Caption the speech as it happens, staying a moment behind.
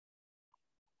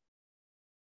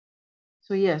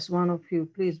So yes, one of you,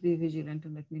 please be vigilant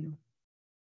and let me know.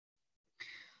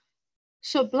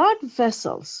 So blood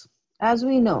vessels, as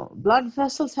we know, blood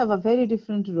vessels have a very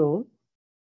different role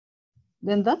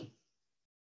than the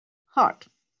heart.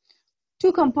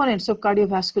 Two components of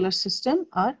cardiovascular system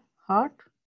are heart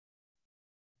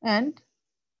and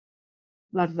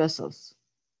blood vessels.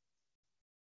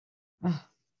 Right.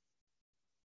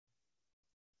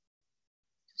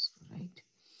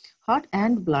 Heart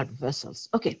and blood vessels.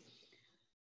 Okay.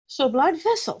 So blood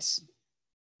vessels.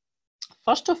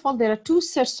 First of all, there are two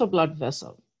sets of blood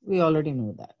vessels. We already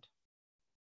know that.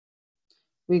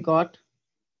 We got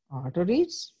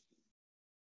arteries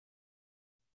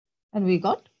and we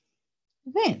got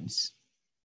veins.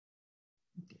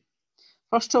 Okay.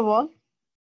 First of all,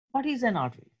 what is an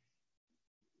artery?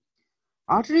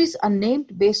 Arteries are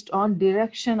named based on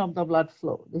direction of the blood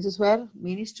flow. This is where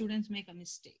many students make a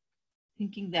mistake,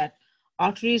 thinking that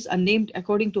arteries are named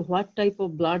according to what type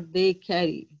of blood they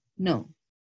carry. No,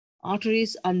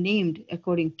 arteries are named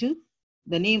according to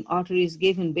the name artery is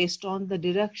given based on the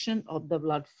direction of the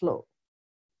blood flow.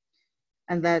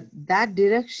 And that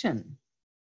direction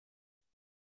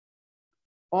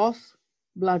of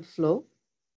blood flow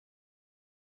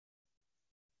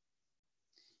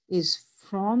is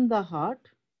from the heart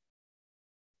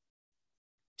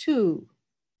to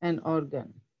an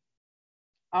organ.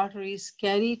 Arteries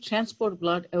transport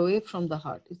blood away from the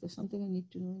heart. Is there something I need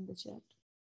to know in the chat?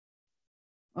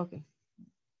 Okay,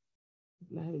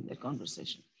 we're having that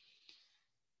conversation.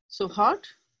 So heart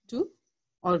to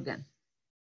organ.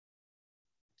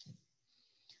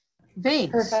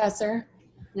 Veins. Professor?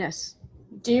 Yes.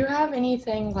 Do you have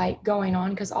anything like going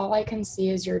on? Because all I can see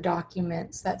is your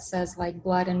documents that says like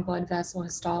blood and blood vessel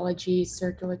histology,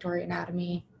 circulatory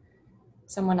anatomy.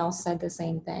 Someone else said the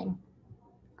same thing.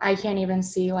 I can't even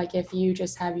see like if you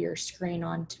just have your screen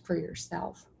on for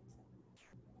yourself.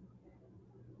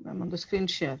 I'm on the screen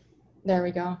share. There we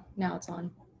go. Now it's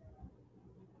on.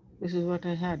 This is what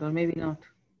I had, or maybe not.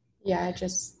 Yeah, it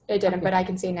didn't, okay. But I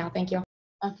can see now. Thank you.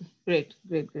 Okay, great.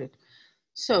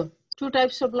 So, two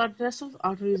types of blood vessels,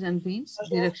 arteries and veins,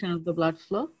 direction of the blood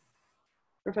flow.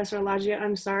 Professor Elagia,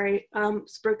 I'm sorry.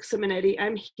 Spriximinetti,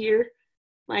 I'm here.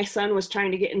 My son was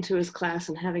trying to get into his class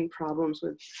and having problems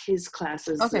with his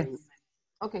classes. Okay.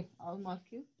 Okay, I'll mark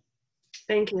you.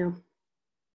 Thank you.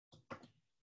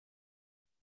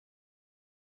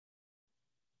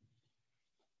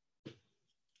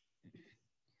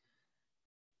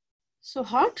 So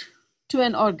heart to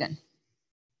an organ.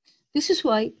 This is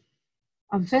why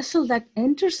a vessel that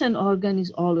enters an organ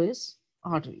is always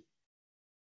artery.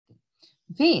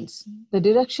 Veins, the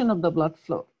direction of the blood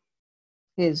flow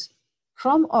is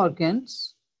from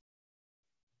organs,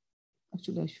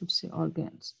 actually I should say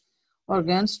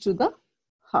organs to the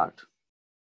heart.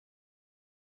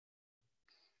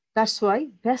 That's why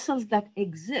vessels that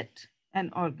exit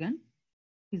an organ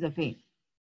is a vein,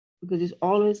 because it's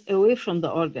always away from the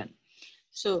organ.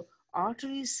 So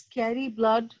arteries carry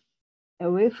blood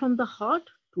away from the heart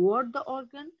toward the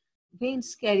organ.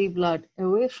 Veins carry blood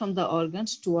away from the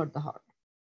organs toward the heart.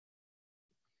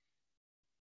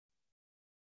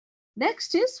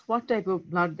 Next is what type of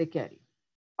blood they carry.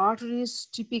 Arteries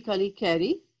typically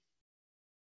carry,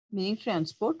 meaning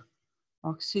transport,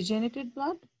 oxygenated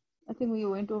blood. I think we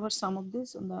went over some of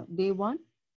this on the day one,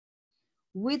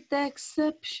 with the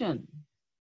exception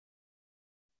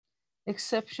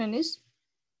is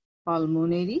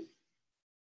pulmonary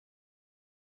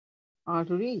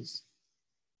arteries.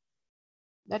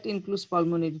 That includes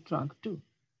pulmonary trunk too.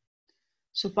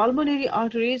 So pulmonary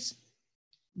arteries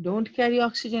don't carry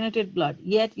oxygenated blood,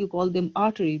 yet you call them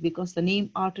artery because the name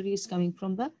artery is coming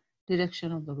from the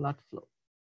direction of the blood flow.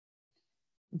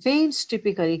 Veins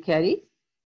typically carry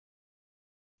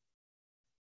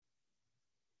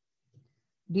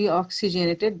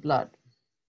deoxygenated blood.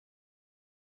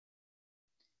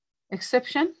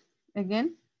 Exception,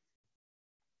 again,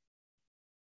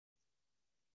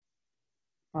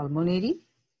 pulmonary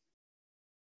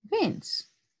veins.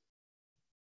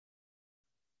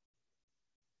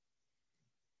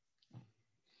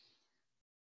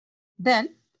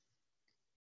 Then,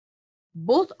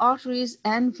 both arteries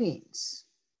and veins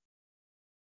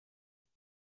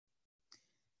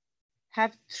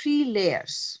have 3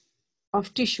 layers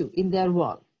of tissue in their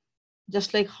wall.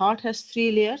 Just like heart has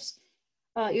 3 layers,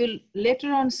 you'll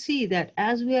later on see that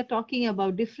as we are talking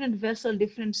about different vessel,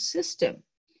 different system,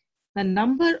 the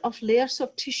number of layers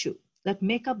of tissue that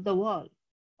make up the wall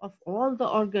of all the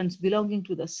organs belonging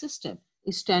to the system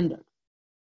is standard.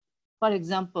 For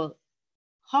example,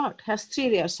 heart has 3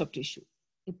 layers of tissue: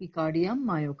 epicardium,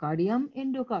 myocardium,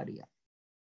 endocardium.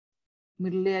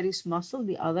 Middle layer is muscle,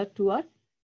 the other 2 are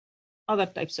other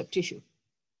types of tissue.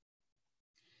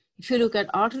 If you look at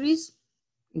arteries,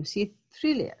 you see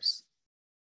 3 layers.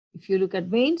 If you look at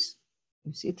veins,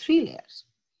 you see 3 layers.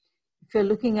 If you're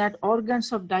looking at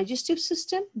organs of digestive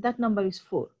system, that number is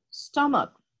 4.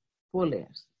 Stomach, 4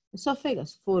 layers.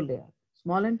 Esophagus, 4 layers.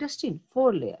 Small intestine,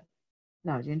 4 layers.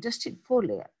 Large intestine, 4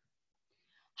 layers.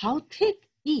 How thick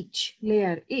each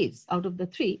layer is out of the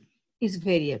 3 is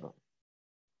variable.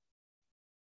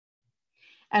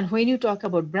 And when you talk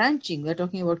about branching, we're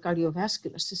talking about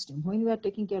cardiovascular system. When we are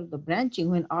taking care of the branching,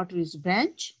 when arteries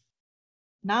branch,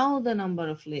 now the number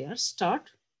of layers start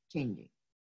changing.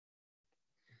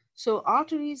 So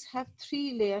arteries have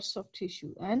 3 layers of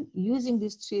tissue, and using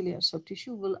these 3 layers of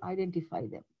tissue, we'll identify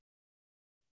them.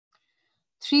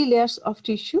 3 layers of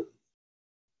tissue,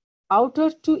 outer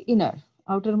to inner,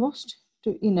 outermost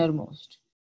to innermost.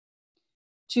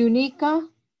 Tunica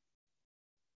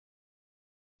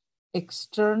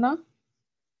externa,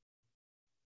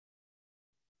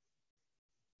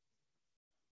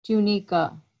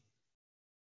 tunica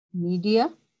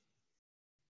media,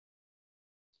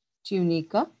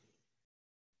 tunica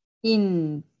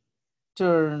interna.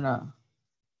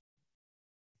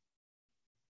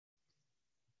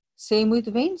 Same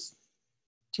with veins.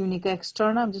 Tunica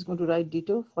externa, I'm just going to write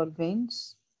ditto for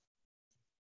veins.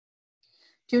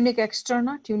 Tunica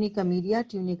externa, tunica media,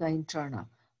 tunica interna.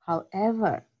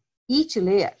 However, each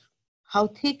layer, how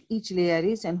thick each layer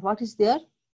is and what is their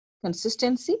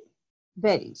consistency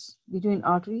varies between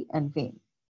artery and vein.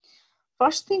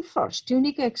 First thing first,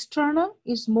 tunica externa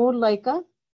is more like a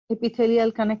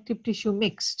epithelial connective tissue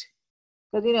mixed.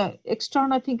 Because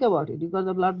externa, think about it, you got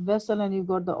the blood vessel and you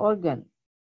got the organ.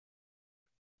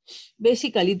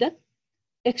 Basically, the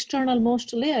external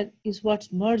most layer is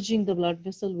what's merging the blood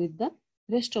vessel with the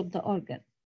rest of the organ.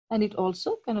 And it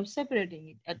also kind of separating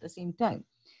it at the same time.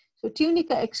 So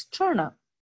tunica externa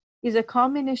is a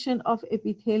combination of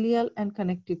epithelial and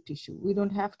connective tissue. We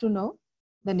don't have to know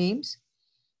the names,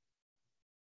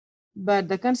 but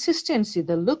the consistency,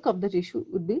 the look of the tissue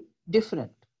would be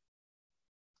different.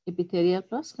 Epithelial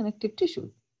plus connective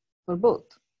tissue for both.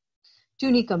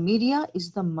 Tunica media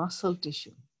is the muscle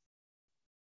tissue.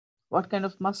 What kind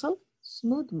of muscle?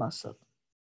 Smooth muscle.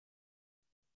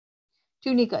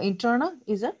 Tunica interna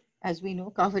is a, as we know,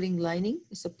 covering lining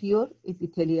is a pure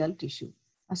epithelial tissue.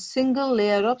 A single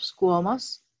layer of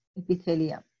squamous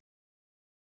epithelium.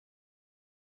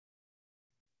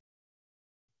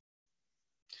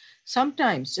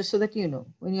 Sometimes, just so that you know,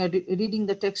 when you are reading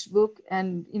the textbook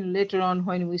and later on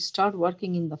when we start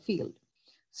working in the field,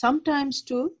 sometimes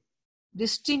to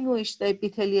distinguish the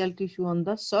epithelial tissue on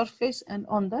the surface and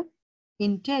on the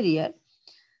interior,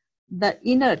 the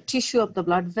inner tissue of the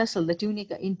blood vessel, the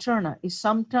tunica interna, is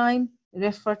sometimes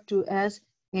referred to as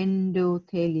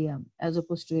endothelium as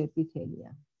opposed to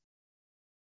epithelium.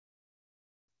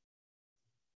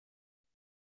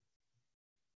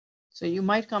 So you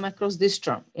might come across this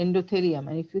term, endothelium.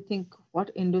 And if you think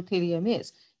what endothelium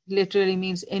is, it literally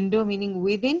means endo meaning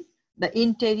within the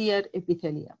interior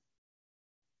epithelium.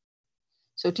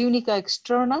 So tunica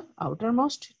externa,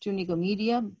 outermost, tunica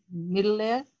media, middle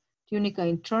layer, tunica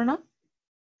interna,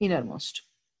 innermost.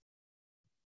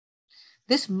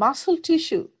 This muscle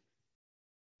tissue,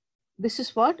 this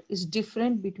is what is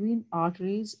different between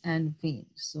arteries and veins.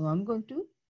 So I'm going to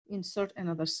insert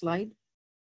another slide.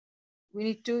 We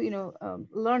need to,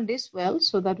 learn this well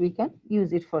so that we can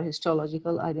use it for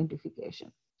histological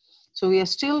identification. So we are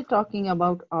still talking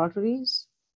about arteries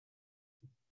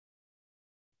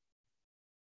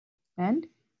and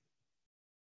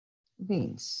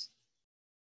veins.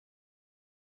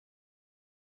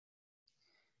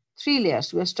 3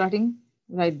 layers, we are starting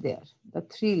right there, the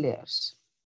 3 layers.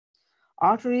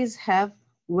 Arteries have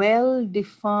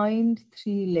well-defined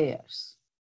 3 layers.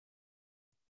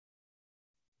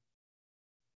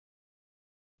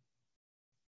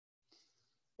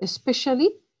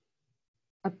 Especially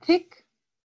a thick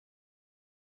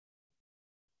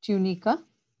tunica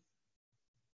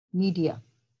media.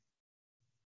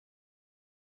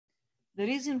 The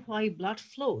reason why blood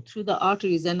flow through the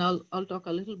arteries, and I'll talk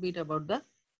a little bit about the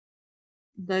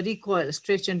recoil,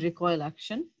 stretch and recoil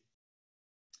action.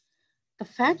 The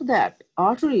fact that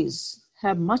arteries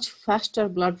have much faster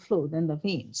blood flow than the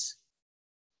veins.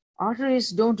 Arteries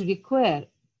don't require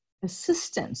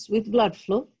assistance with blood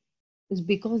flow is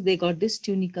because they got this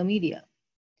tunica media.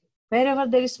 Wherever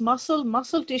there is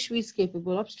muscle tissue is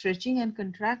capable of stretching and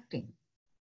contracting.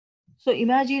 So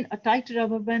imagine a tight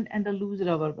rubber band and a loose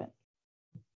rubber band.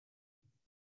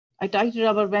 A tight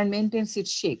rubber band maintains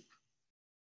its shape.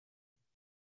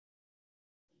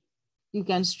 You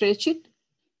can stretch it,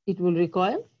 it will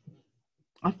recoil.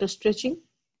 After stretching,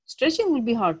 Stretching will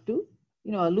be hard too.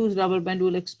 You know, a loose rubber band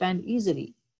will expand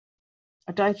easily.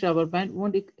 A tight rubber band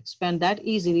won't expand that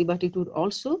easily, but it would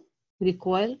also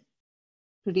recoil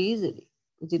pretty easily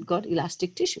because it got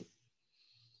elastic tissue.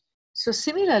 So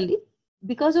similarly,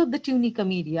 because of the tunica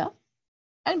media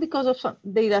and because of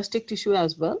the elastic tissue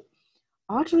as well,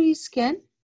 arteries can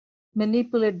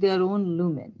manipulate their own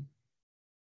lumen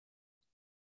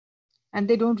and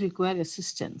they don't require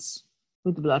assistance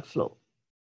with blood flow.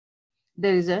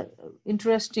 There is an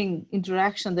interesting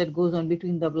interaction that goes on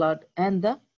between the blood and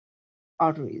the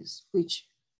arteries, which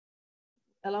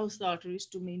allows the arteries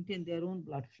to maintain their own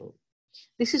blood flow.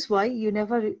 This is why you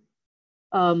never,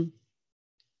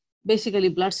 basically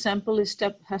blood sample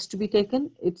has to be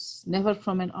taken. It's never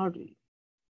from an artery.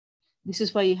 This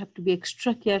is why you have to be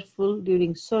extra careful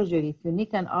during surgery. If you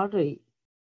nick an artery,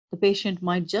 the patient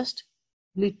might just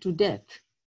bleed to death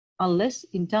unless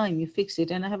in time you fix it.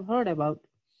 And I have heard about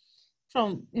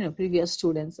from previous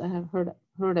students, I have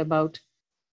heard about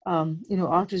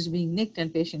arteries being nicked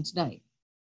and patients die.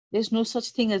 There's no such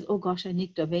thing as, oh gosh, I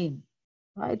nicked a vein.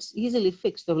 Right? It's easily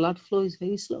fixed. The blood flow is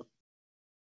very slow.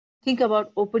 Think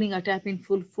about opening a tap in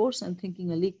full force and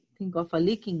think of a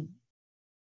leaking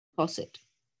faucet.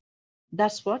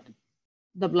 That's what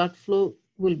the blood flow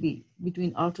will be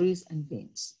between arteries and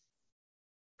veins.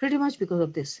 Pretty much because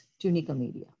of this tunica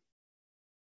media.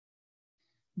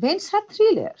 Veins have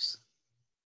 3 layers.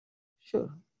 Sure.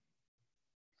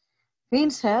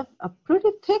 Veins have a pretty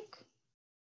thick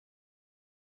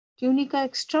tunica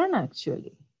externa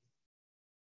actually.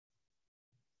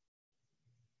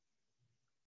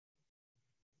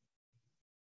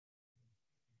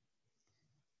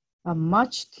 A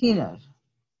much thinner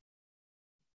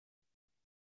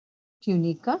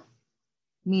tunica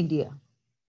media.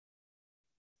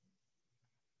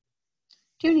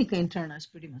 Tunica interna is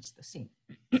pretty much the same.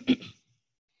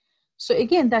 So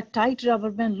again, that tight rubber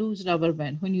band, loose rubber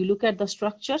band, when you look at the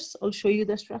structures, I'll show you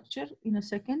the structure in a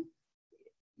second,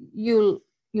 you'll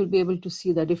be able to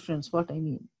see the difference, what I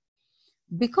mean.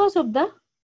 Because of the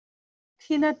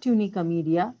thinner tunica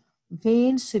media,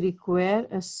 veins require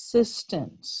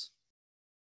assistance.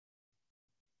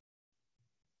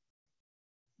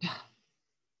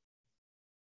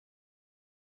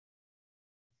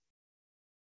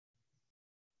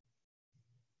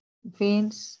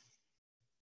 Veins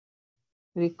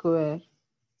require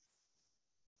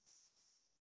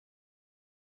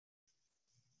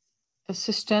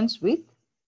assistance with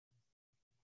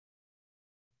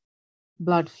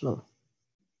blood flow.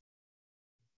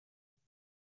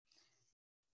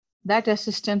 That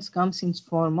assistance comes in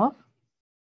form of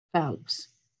valves.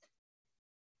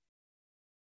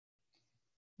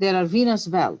 There are venous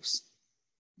valves.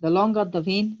 The longer the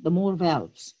vein, the more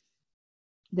valves.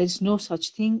 There is no such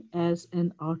thing as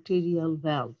an arterial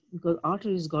valve because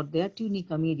arteries got their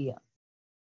tunica media.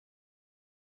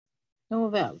 No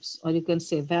valves, or you can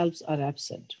say valves are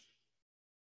absent.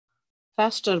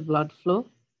 Faster blood flow.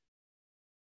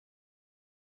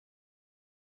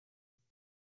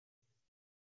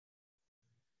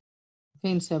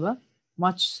 Veins have a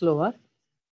much slower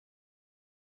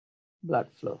blood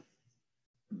flow.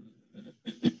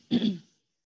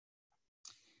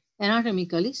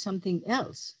 Anatomically, something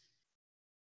else.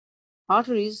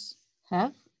 Arteries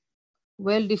have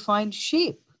well-defined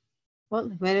shape. Well,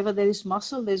 wherever there is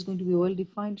muscle, there's going to be a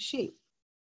well-defined shape.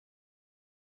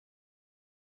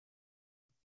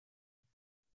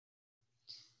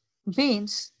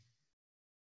 Veins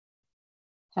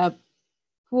have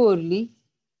poorly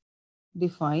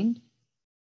defined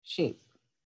shape,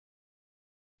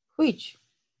 which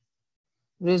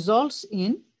results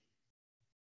in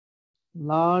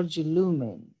large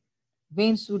lumen.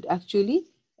 Veins would actually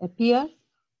appear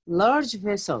large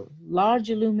vessel, large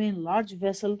lumen, large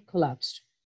vessel collapsed.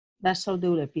 That's how they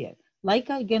will appear. Like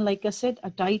I said,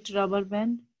 a tight rubber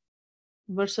band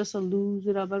versus a loose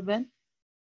rubber band.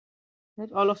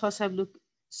 Right? All of us have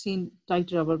seen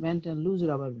tight rubber band and loose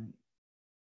rubber band.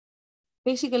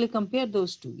 Basically compare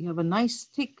those two. You have a nice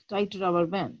thick tight rubber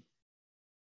band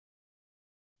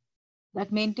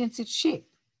that maintains its shape,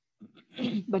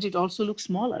 but it also looks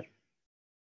smaller.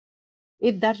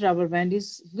 If that rubber band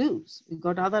is loose, we've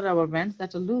got other rubber bands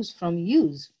that are loose from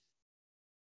use.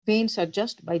 Veins are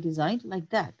just by design like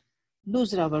that.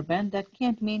 Loose rubber band that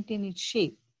can't maintain its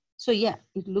shape. So yeah,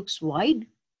 it looks wide,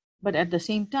 but at the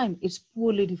same time, it's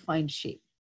poorly defined shape.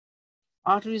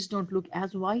 Arteries don't look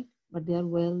as wide, but they are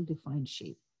well-defined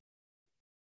shape.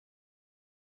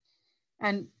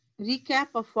 And recap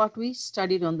of what we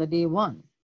studied on the day 1.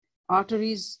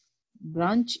 Arteries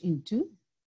branch into,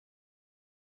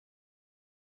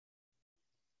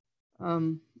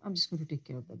 I'm just going to take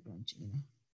care of that branching.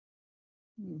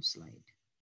 New slide.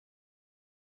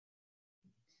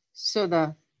 So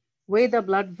the way the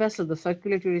blood vessel, the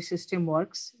circulatory system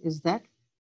works is that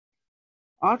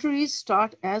arteries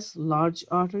start as large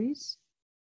arteries.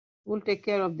 We'll take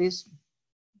care of this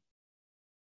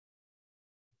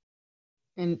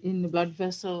in the blood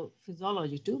vessel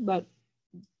physiology too, but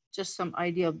just some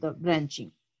idea of the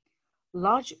branching.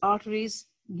 Large arteries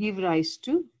give rise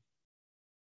to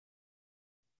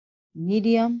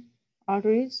medium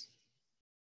arteries,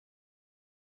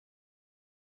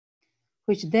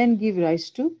 which then give rise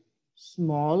to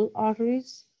small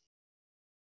arteries,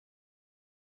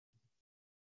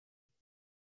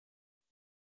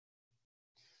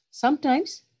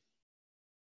 sometimes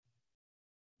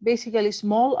basically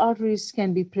small arteries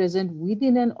can be present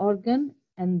within an organ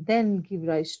and then give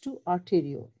rise to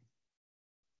arteriole.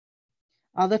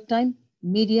 Other time,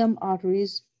 medium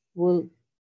arteries will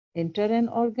enter an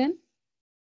organ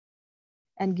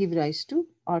and give rise to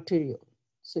arteriole.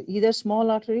 So either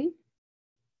small artery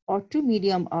or to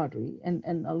medium artery,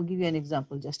 and I'll give you an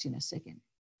example just in a second.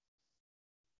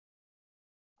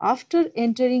 After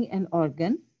entering an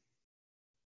organ,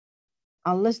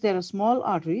 unless there are small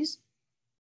arteries,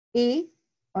 a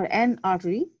or an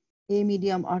artery, a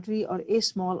medium artery or a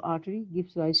small artery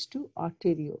gives rise to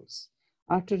arterioles.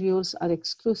 Arterioles are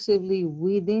exclusively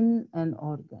within an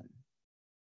organ.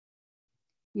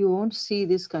 You won't see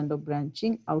this kind of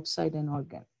branching outside an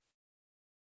organ.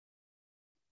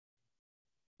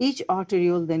 Each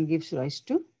arteriole then gives rise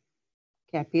to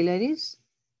capillaries.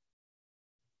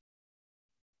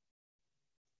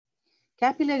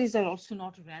 Capillaries are also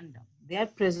not random. They are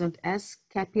present as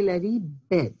capillary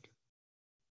bed.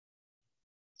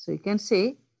 So you can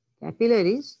say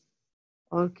capillaries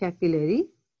or capillary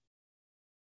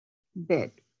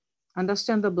bed.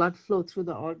 Understand the blood flow through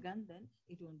the organ, then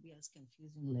it won't be as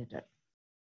confusing later.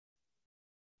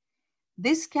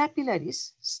 These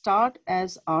capillaries start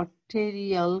as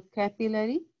arterial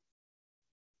capillary,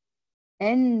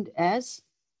 end as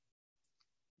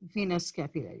venous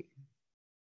capillary.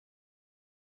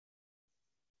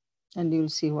 And you'll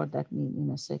see what that means in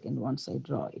a second once I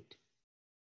draw it.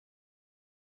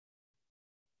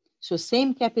 So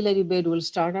same capillary bed will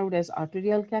start out as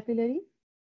arterial capillary.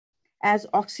 As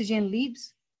oxygen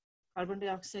leaves, carbon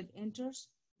dioxide enters,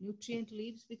 nutrient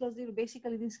leaves, because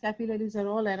basically these capillaries are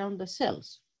all around the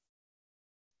cells.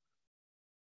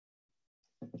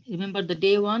 Remember the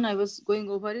day one, I was going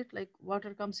over it, like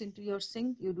water comes into your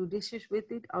sink, you do dishes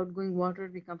with it, outgoing water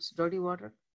becomes dirty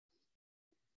water.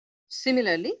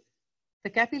 Similarly,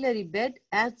 the capillary bed,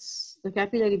 as the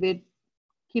capillary bed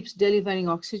keeps delivering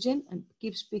oxygen and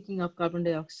keeps picking up carbon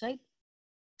dioxide,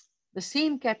 the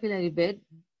same capillary bed,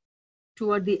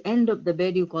 toward the end of the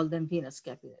bed, you call them venous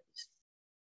capillaries.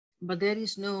 But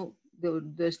there's no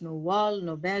wall,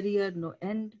 no barrier, no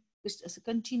end. It's just a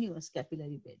continuous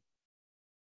capillary bed.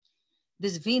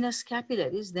 These venous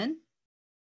capillaries then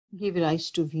give rise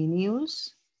to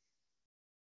venules.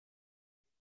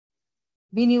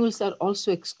 Venules are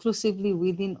also exclusively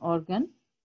within organ.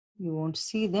 You won't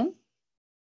see them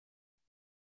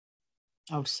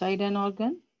outside an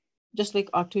organ, just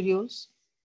like arterioles.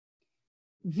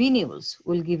 Venules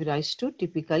will give rise to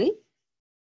typically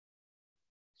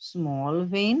small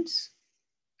veins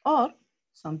or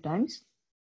sometimes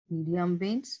medium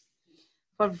veins.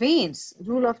 For veins,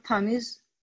 rule of thumb is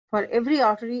for every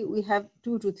artery, we have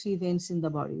 2 to 3 veins in the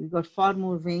body. We've got far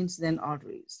more veins than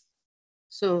arteries.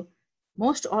 So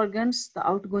most organs, the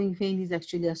outgoing vein is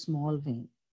actually a small vein.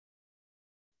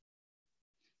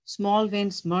 Small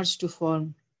veins merge to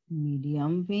form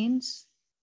medium veins.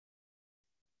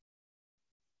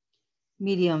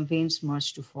 Medium veins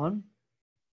merge to form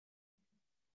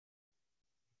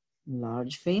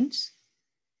large veins.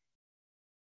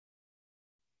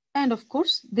 And of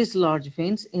course, these large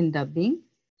veins end up being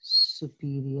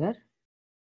superior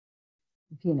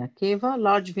vena cava.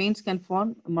 Large veins can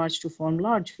merge to form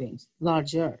large veins,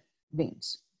 larger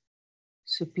veins.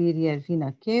 Superior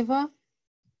vena cava,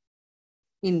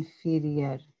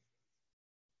 inferior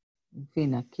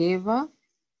vena cava,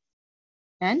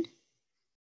 and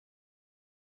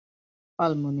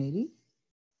pulmonary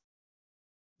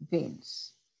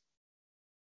veins.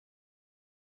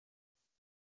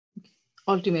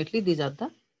 Ultimately, these are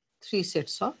the 3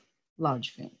 sets of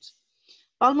large veins.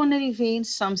 Pulmonary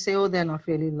veins, some say, oh, they're not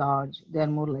really large. They're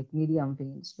more like medium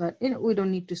veins, but we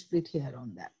don't need to split here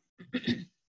on that.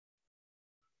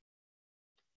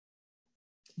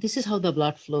 This is how the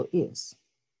blood flow is.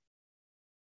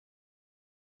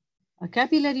 A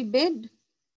capillary bed.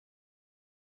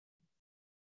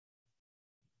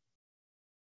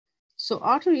 So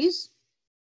arteries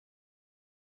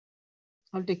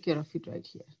I'll take care of it right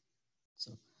here.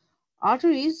 So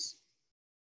arteries,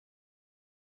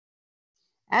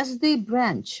 as they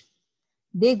branch,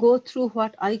 they go through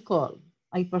what I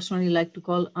personally like to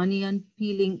call onion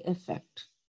peeling effect.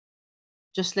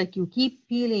 Just like you keep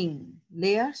peeling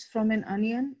layers from an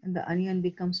onion and the onion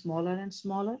becomes smaller and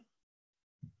smaller,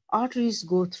 arteries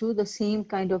go through the same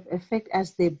kind of effect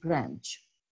as they branch.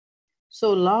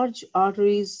 So large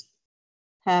arteries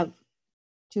have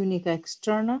tunica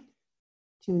externa,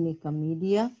 tunica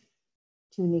media,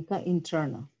 tunica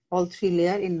interna, all three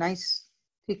layers in nice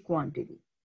thick quantity.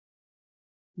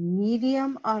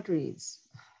 Medium arteries,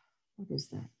 what is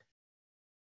that?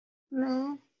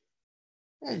 No,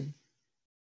 hey.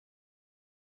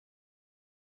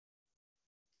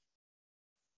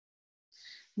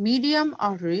 Medium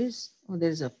arteries, oh,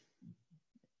 there's a,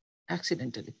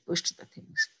 accidentally pushed the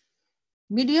things.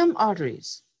 Medium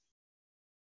arteries,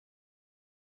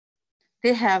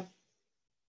 they have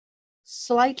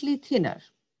slightly thinner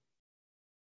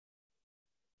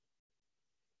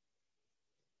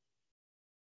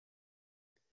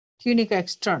tunica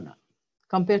externa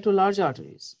compared to large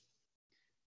arteries.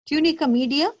 Tunica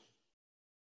media,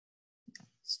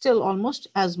 still almost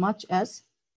as much as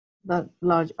the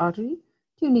large artery.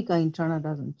 Tunica interna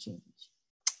doesn't change.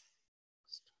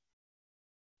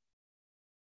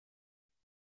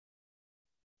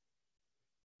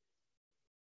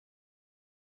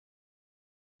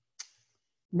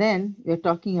 Then we're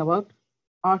talking about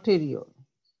arteriole.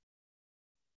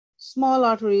 Small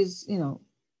arteries,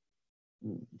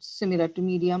 similar to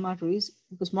medium arteries,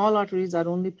 because small arteries are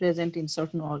only present in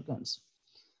certain organs.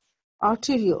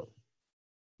 Arteriole,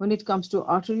 when it comes to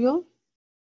arteriole,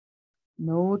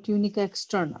 no tunica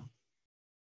externa.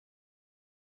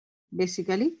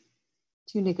 Basically,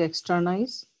 tunica externa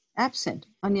is absent,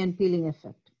 onion peeling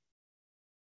effect.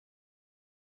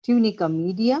 Tunica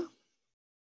media.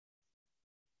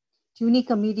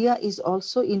 Tunica media is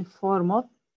also in form of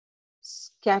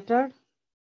scattered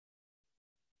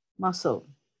muscle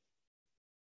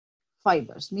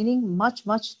fibers, meaning much,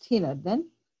 much thinner than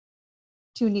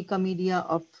tunica media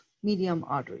of medium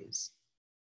arteries.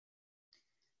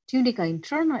 Tunica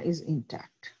interna is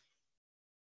intact,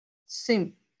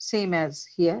 same as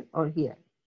here or here.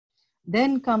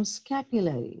 Then comes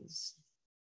capillaries.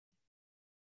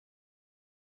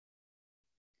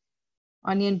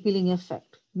 Onion peeling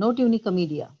effect. No tunica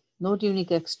media, no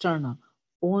tunica externa,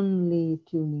 only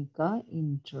tunica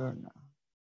interna.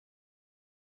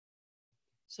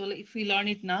 So if we learn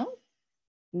it now,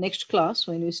 next class,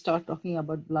 when we start talking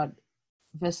about blood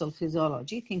vessel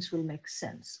physiology, things will make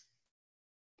sense.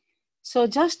 So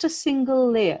just a single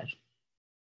layer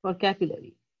for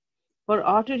capillary. For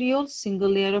arteriole, single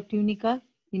layer of tunica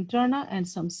interna and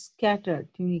some scattered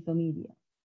tunica media.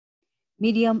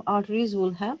 Medium arteries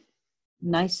will have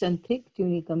nice and thick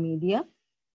tunica media,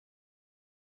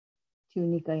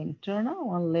 tunica interna,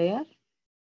 one layer,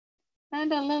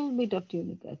 and a little bit of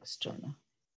tunica externa.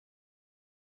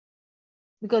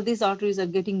 Because these arteries are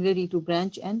getting ready to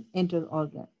branch and enter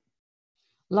organ.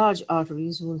 Large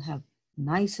arteries will have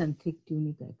nice and thick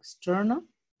tunica externa,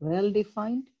 well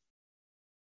defined.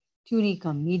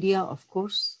 Tunica media, of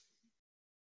course,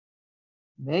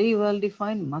 very well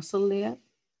defined muscle layer.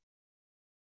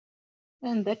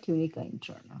 And the tunica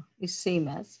interna is same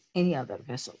as any other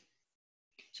vessel.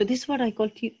 So this is what I call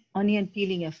onion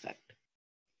peeling effect.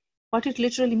 What it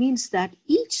literally means that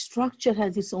each structure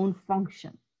has its own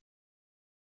function.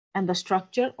 And the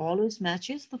structure always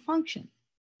matches the function.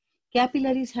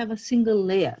 Capillaries have a single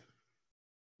layer,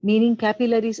 meaning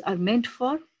capillaries are meant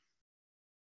for,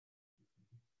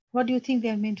 what do you think they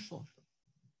are meant for?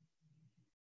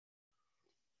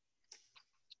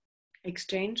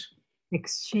 Exchange.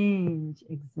 Exchange,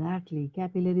 exactly.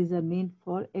 Capillaries are meant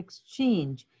for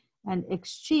exchange. And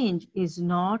exchange is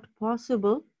not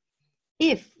possible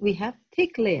if we have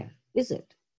thick layer, is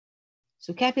it?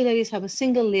 So capillaries have a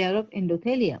single layer of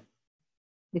endothelium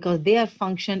because their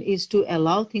function is to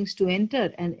allow things to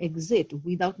enter and exit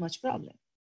without much problem.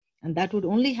 And that would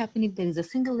only happen if there is a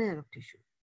single layer of tissue.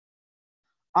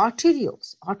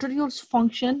 Arterioles'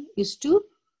 function is to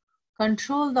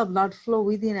control the blood flow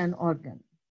within an organ.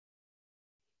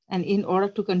 And in order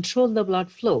to control the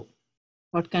blood flow,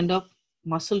 what kind of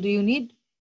muscle do you need?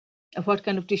 What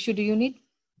kind of tissue do you need?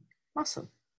 Muscle.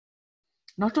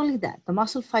 Not only that, the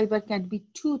muscle fiber can't be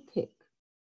too thick.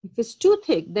 If it's too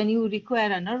thick, then you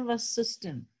require a nervous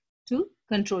system to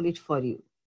control it for you.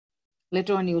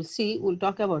 Later on, you'll see, we'll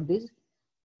talk about this.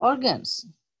 Organs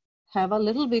have a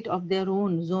little bit of their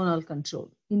own zonal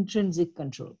control, intrinsic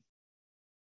control,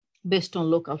 based on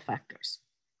local factors.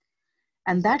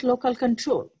 And that local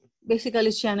control basically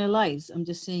channelize. I'm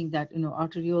just saying that,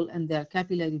 arteriole and their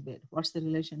capillary bed, what's the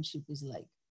relationship is like.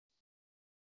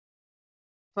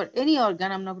 For any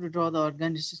organ, I'm not going to draw the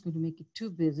organ, it's just going to make it too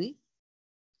busy.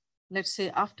 Let's say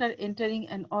after entering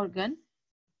an organ,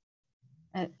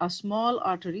 a small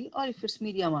artery, or if it's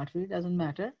medium artery, doesn't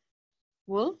matter,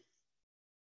 will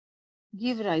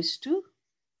give rise to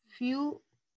few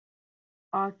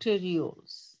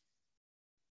arterioles.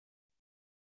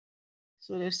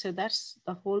 So let's say that's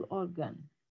the whole organ.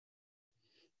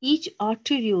 Each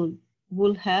arteriole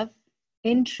will have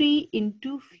entry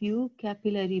into few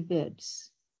capillary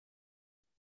beds.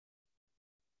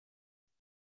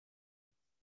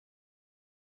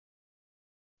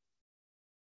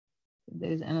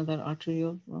 There is another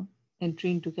arteriole, well,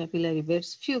 entry into capillary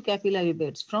beds, few capillary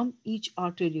beds from each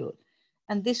arteriole.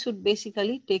 And this would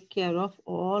basically take care of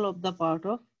all of the part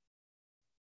of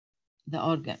the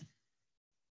organ.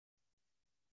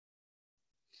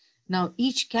 Now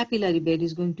each capillary bed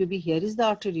is going to be, here is the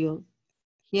arteriole,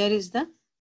 here is the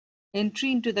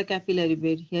entry into the capillary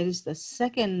bed, here is the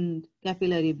second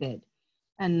capillary bed.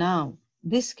 And now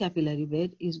this capillary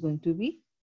bed is going to be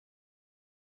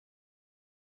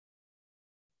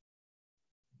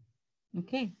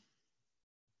okay,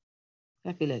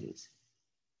 capillaries,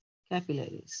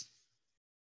 capillaries,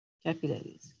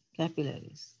 capillaries,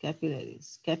 capillaries,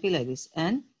 capillaries, capillaries,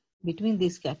 and between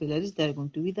these capillaries, there are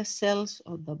going to be the cells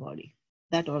of the body,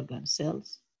 that organ,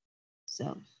 cells,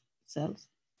 cells, cells,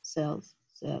 cells,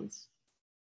 cells.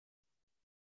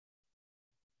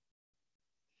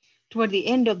 Toward the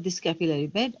end of this capillary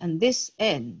bed, and this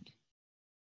end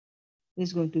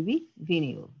is going to be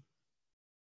venule.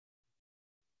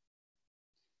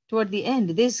 Toward the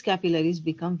end, these capillaries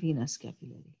become venous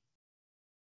capillary.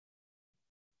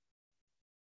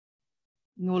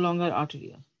 No longer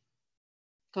arterial.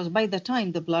 Because by the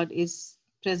time the blood is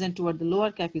present toward the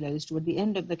lower capillaries, toward the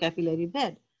end of the capillary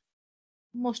bed,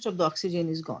 most of the oxygen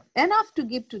is gone. Enough to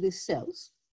give to these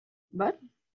cells, but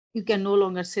you can no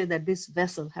longer say that this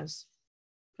vessel has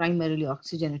primarily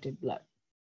oxygenated blood.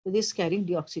 So this is carrying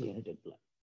deoxygenated blood.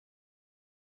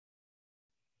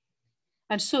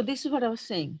 And so this is what I was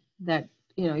saying, that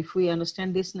if we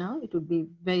understand this now, it would be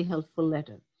very helpful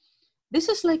later. This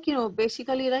is like,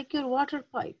 basically like your water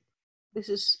pipe. This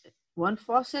is one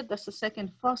faucet, that's the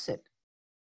second faucet.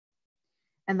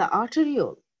 And the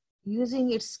arteriole,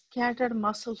 using its scattered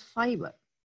muscle fiber,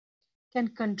 can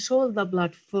control the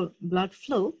blood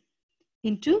flow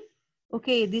into,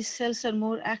 okay, these cells are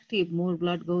more active, more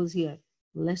blood goes here,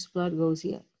 less blood goes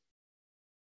here.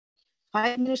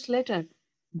 5 minutes later,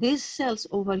 these cells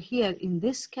over here in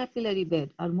this capillary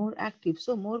bed are more active,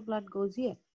 so more blood goes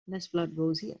here, less blood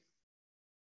goes here.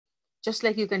 Just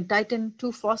like you can tighten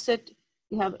two faucets,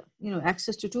 you have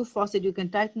access to two faucets, you can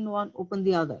tighten one, open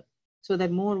the other, so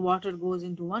that more water goes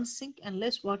into one sink and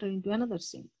less water into another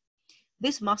sink.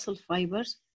 These muscle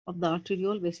fibers of the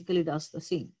arteriole basically does the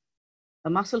same. The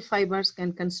muscle fibers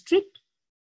can constrict,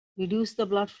 reduce the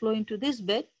blood flow into this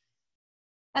bed,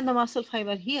 and the muscle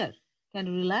fiber here can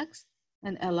relax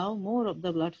and allow more of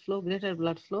the blood flow, greater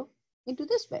blood flow into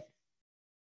this bed.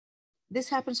 This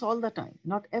happens all the time.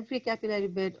 Not every capillary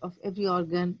bed of every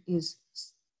organ is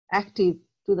active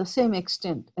to the same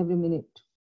extent every minute.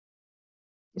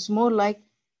 It's more like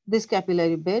this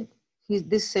capillary bed,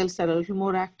 these cells are a little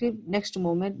more active. Next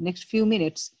moment, next few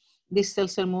minutes, these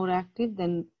cells are more active.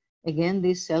 Then again,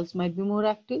 these cells might be more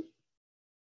active.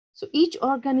 So each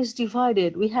organ is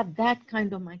divided. We have that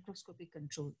kind of microscopic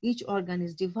control. Each organ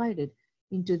is divided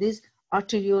into this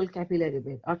arteriole capillary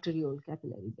bed, arteriole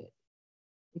capillary bed.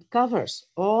 It covers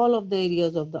all of the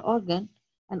areas of the organ,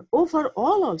 and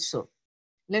overall also,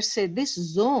 let's say this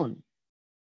zone,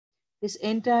 this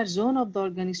entire zone of the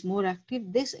organ is more active,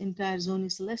 this entire zone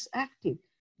is less active,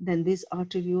 then these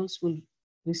arterioles will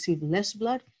receive less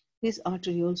blood, these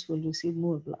arterioles will receive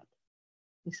more blood.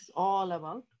 This is all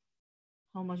about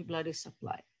how much blood is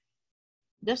supplied.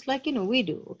 Just like, we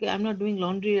do, okay, I'm not doing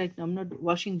laundry right now, I'm not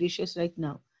washing dishes right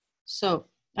now. So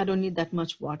I don't need that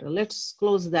much water. Let's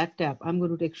close that tap. I'm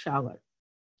going to take shower.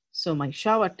 So my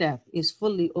shower tap is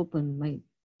fully open.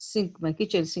 My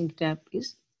kitchen sink tap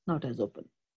is not as open.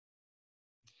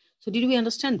 So did we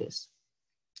understand this?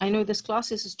 I know this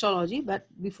class is histology, but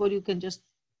before you can just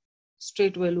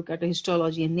straight away look at a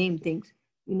histology and name things,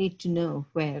 you need to know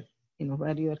where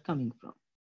you are coming from.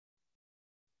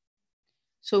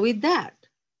 So with that,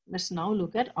 let's now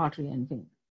look at artery and vein.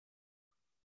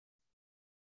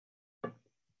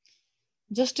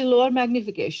 Just a lower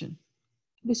magnification.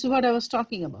 This is what I was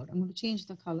talking about. I'm going to change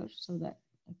the color so that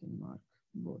I can mark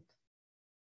both.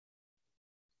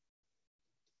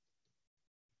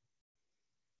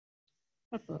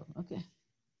 Purple, okay.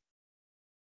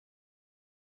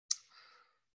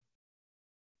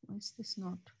 Why is this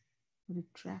not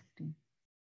retracting?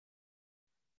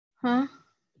 Huh?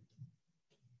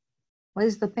 Why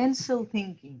is the pencil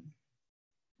thinking?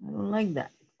 I don't like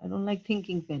that. I don't like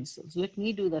thinking pencils. Let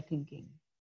me do the thinking.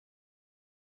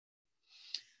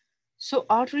 So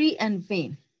artery and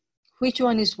vein, which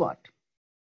one is what?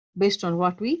 Based on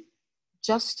what we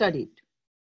just studied.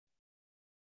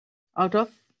 Out of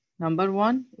number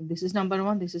one, if this is number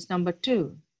one, this is number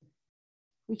two.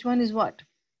 Which one is what?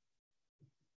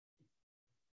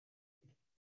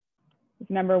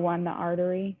 Number one, the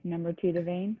artery. Number two, the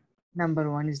vein.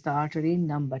 Number one is the artery.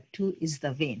 Number two is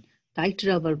the vein. Tight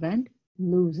rubber band,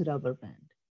 loose rubber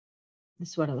band. This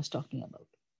is what I was talking about.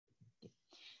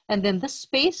 And then the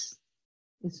space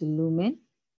is lumen.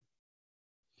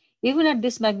 Even at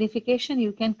this magnification,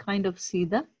 you can kind of see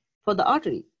for the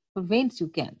artery. For veins, you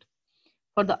can't.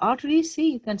 For the artery,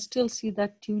 see, you can still see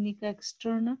that tunica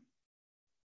externa.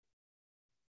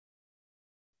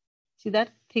 See that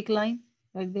thick line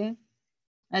right there?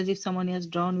 As if someone has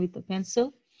drawn with a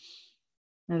pencil.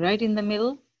 And right in the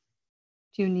middle,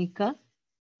 tunica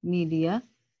media.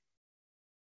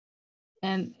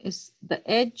 And it's the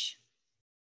edge,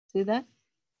 see that?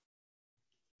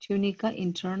 Tunica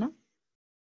interna.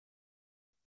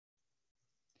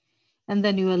 And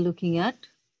then you are looking at,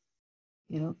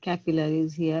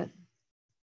 capillaries here,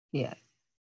 here.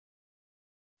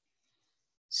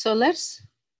 So let's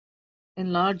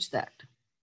enlarge that.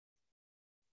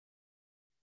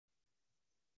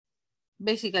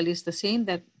 Basically, it's the same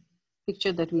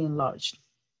picture that we enlarged.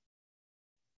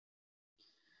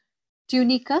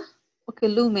 Tunica, okay,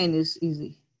 lumen is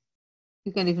easy.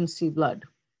 You can even see blood.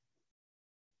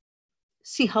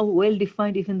 See how well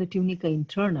defined even the tunica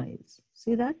interna is.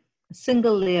 See that? A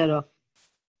single layer of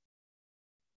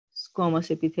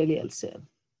squamous epithelial cell.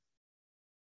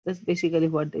 That's basically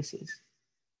what this is.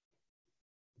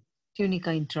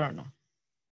 Tunica interna,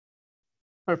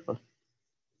 purple.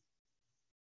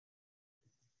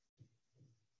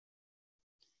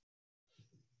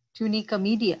 Tunica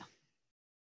media.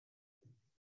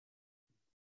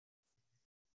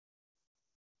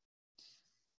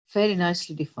 Very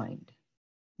nicely defined,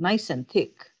 nice and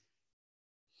thick.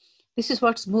 This is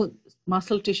what smooth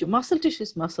muscle tissue. Muscle tissue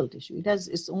is muscle tissue. It has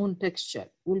its own texture.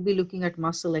 We'll be looking at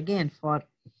muscle again for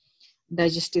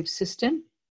digestive system.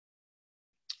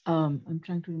 I'm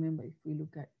trying to remember if we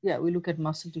look at, we look at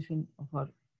muscle tissue of our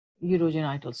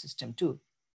urogenital system too.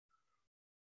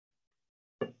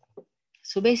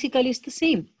 So basically it's the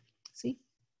same, see?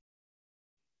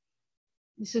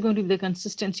 This is going to be the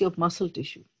consistency of muscle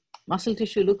tissue. Muscle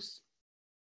tissue looks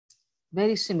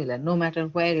very similar no matter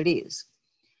where it is.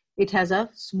 It has a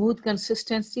smooth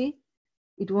consistency.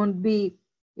 It won't be,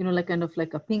 like kind of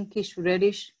like a pinkish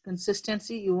reddish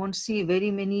consistency. You won't see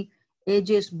very many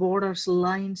edges, borders,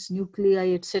 lines,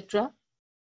 nuclei, etc.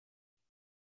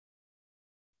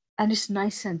 And it's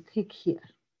nice and thick here.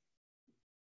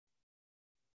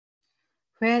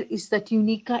 Where is the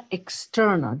tunica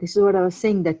externa? This is what I was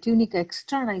saying. The tunica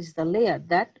externa is the layer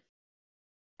that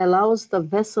allows the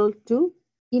vessel to,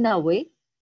 in a way,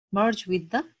 merge with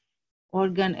the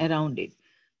organ around it.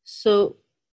 So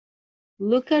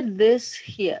look at this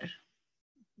here.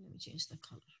 Let me change the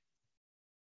color.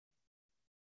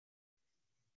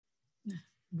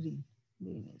 Green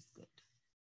is good.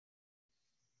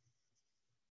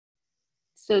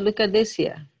 So look at this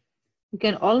here. You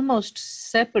can almost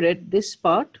separate this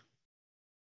part.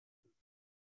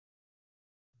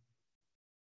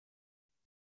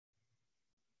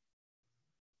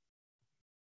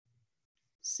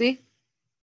 See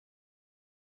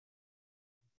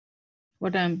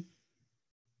what I'm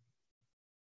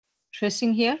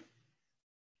tracing here?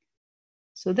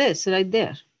 So this right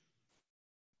there.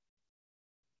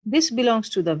 This belongs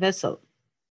to the vessel.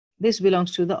 This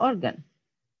belongs to the organ.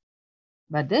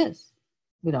 But this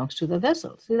belongs to the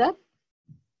vessel. See that?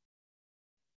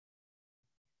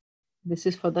 This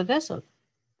is for the vessel.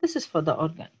 This is for the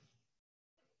organ.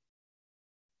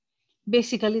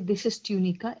 Basically, this is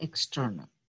tunica externa.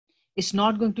 It's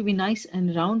not going to be nice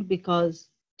and round because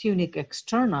tunica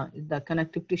externa, the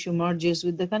connective tissue merges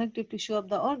with the connective tissue of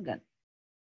the organ.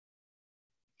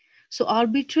 So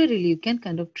arbitrarily, you can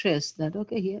kind of trace that,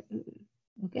 okay, here,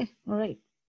 okay, all right.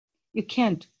 You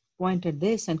can't point at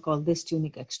this and call this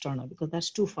tunica externa because that's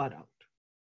too far out.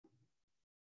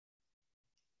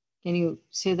 Can you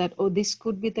say that, oh, this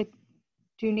could be the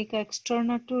tunica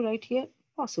externa too right here?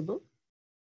 Possible.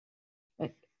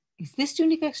 But is this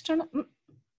tunica externa?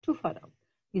 Too far out.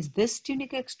 Is this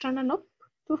tunica externa? Nope,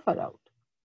 too far out.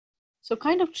 So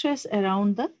kind of trace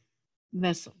around the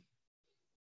vessel.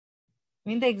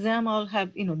 In the exam, I'll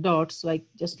have, dots, like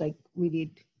just like we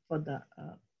did for the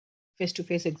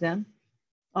face-to-face exam.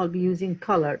 I'll be using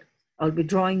colored. I'll be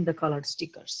drawing the colored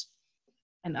stickers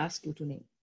and ask you to name.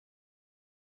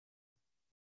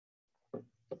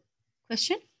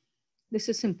 Question? This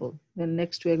is simple. Then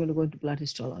next we are going to go into blood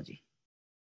histology.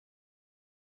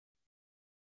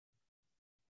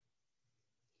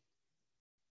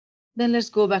 Then let's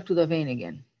go back to the vein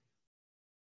again.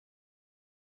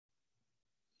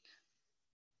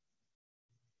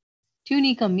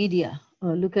 Tunica media.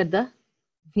 Look at the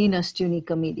venous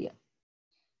tunica media.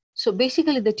 So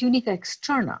basically the tunica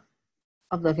externa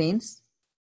of the veins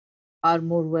are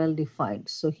more well defined.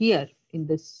 So here in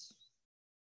this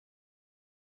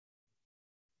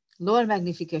lower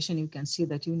magnification, you can see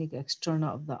the tunica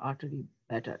externa of the artery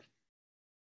better.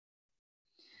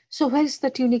 So where is the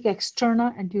tunica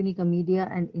externa and tunica media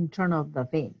and interna of the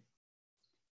vein?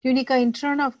 Tunica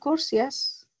interna, of course,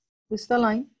 yes, this is the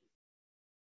line.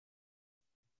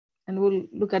 And we'll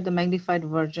look at the magnified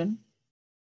version.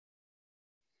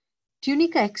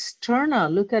 Tunica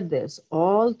externa, look at this,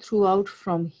 all throughout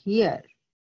from here,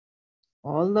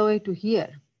 all the way to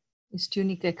here is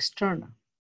tunica externa.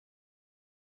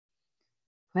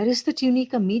 Where is the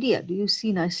tunica media? Do you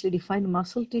see nicely defined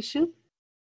muscle tissue?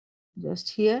 Just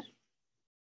here.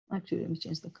 Actually, let me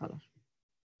change the color.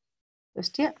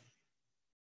 Just here.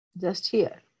 Just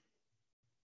here.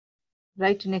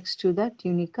 Right next to the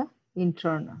tunica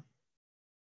interna.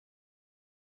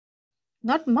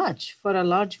 Not much for a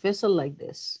large vessel like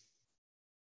this.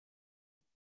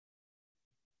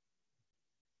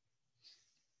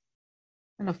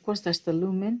 And of course, that's the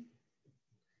lumen.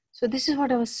 So this is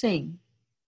what I was saying.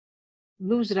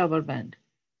 Loose rubber band,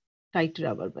 tight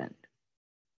rubber band.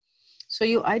 So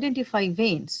you identify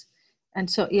veins. And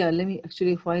so, yeah, let me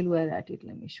actually, while we're at it,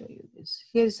 let me show you this.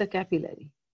 Here is the capillary.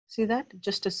 See that?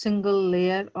 Just a single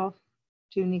layer of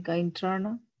tunica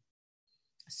interna,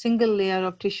 a single layer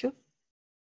of tissue,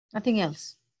 nothing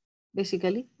else,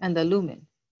 basically, and the lumen.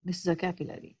 This is a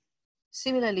capillary.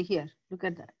 Similarly here, look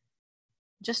at that.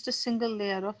 Just a single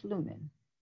layer of lumen,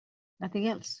 nothing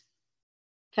else,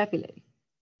 capillary.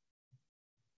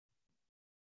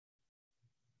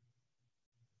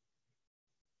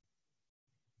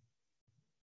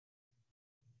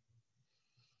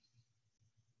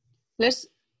 Let's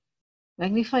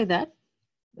magnify that.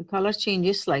 The color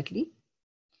changes slightly,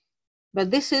 but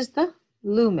this is the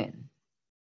lumen,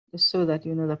 just so that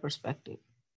you know the perspective.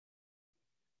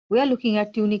 We are looking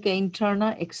at tunica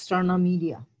interna, externa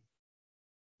media.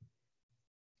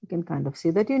 You can kind of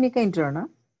see the tunica interna.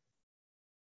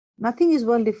 Nothing is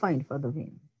well defined for the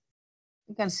vein.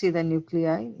 You can see the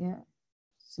nuclei, yeah,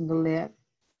 single layer.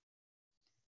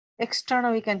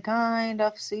 Externa, we can kind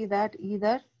of see that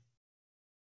either.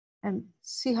 And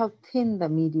see how thin the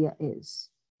media is.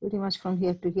 Pretty much from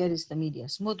here to here is the media,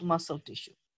 smooth muscle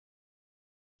tissue.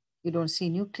 You don't see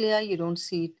nuclei, you don't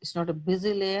see, it's not a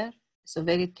busy layer. It's a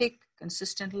very thick,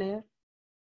 consistent layer.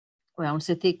 Well, I won't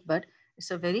say thick, but it's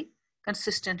a very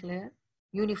consistent layer.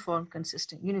 Uniform,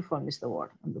 consistent. Uniform is the word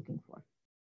I'm looking for.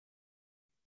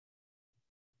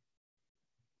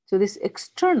 So this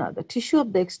externa, the tissue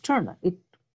of the externa, it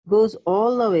goes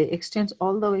all the way, extends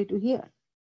all the way to here.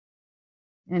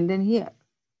 And then here,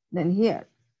 then here.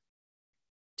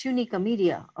 Tunica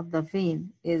media of the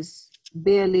vein is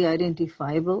barely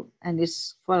identifiable, and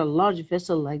it's for a large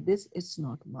vessel like this, it's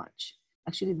not much.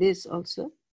 Actually, this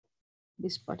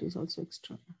part is also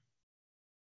external.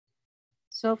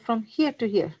 So from here to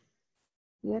here,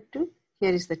 here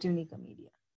is the tunica media.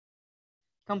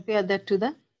 Compare that to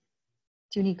the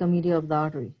tunica media of the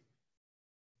artery.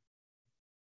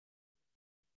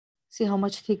 See how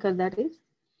much thicker that is?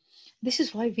 This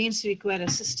is why veins require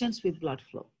assistance with blood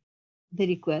flow. They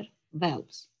require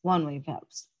valves, one-way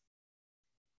valves.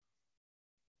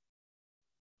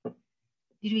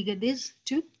 Did we get this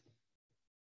too?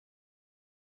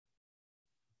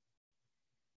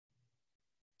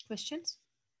 Questions?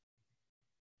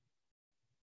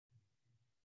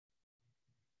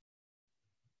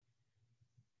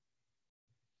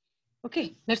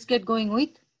 Okay, let's get going with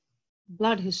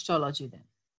blood histology then.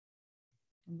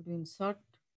 I'm going to insert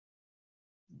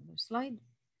another slide.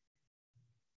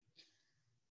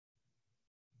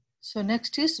 So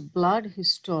next is blood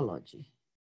histology.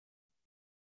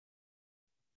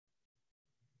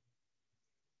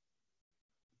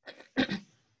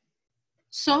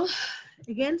 So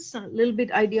again, a little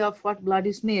bit idea of what blood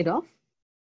is made of.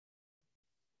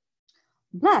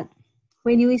 Blood,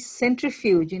 when you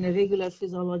centrifuge in a regular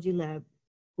physiology lab,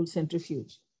 full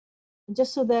centrifuge,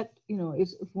 just so that, you know, it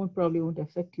probably won't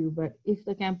affect you, but if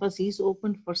the campus is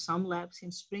open for some labs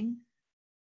in spring,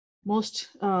 Most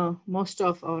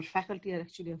of our faculty are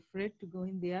actually afraid to go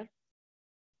in there.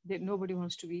 Nobody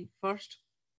wants to be first.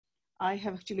 I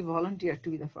have actually volunteered to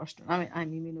be the first one. I mean,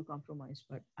 I'm immunocompromised,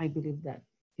 but I believe that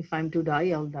if I'm to die,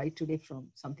 I'll die today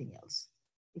from something else.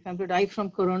 If I'm to die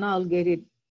from corona, I'll get it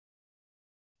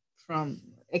from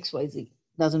XYZ,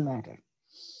 doesn't matter.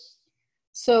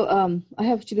 So I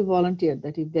have actually volunteered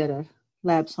that if there are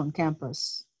labs on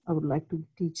campus, I would like to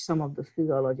teach some of the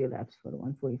physiology labs for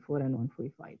 144 and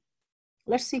 145.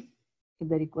 Let's see if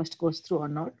the request goes through or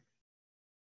not.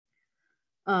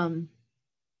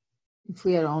 If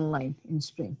we are online in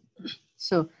spring.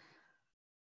 So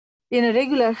in a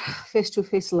regular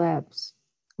face-to-face labs,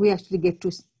 we actually get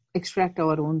to extract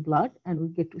our own blood and we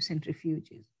get to centrifuge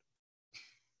it.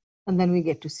 And then we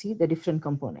get to see the different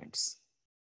components.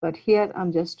 But here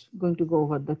I'm just going to go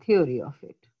over the theory of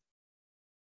it.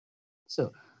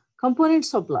 So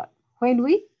components of blood. When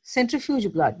we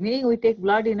centrifuge blood, meaning we take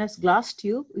blood in a glass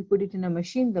tube, we put it in a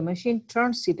machine, the machine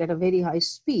turns it at a very high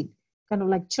speed, kind of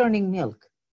like churning milk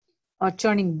or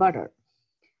churning butter,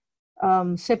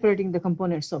 separating the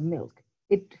components of milk.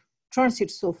 It turns it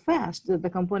so fast that the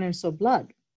components of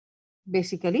blood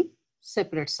basically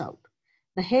separates out.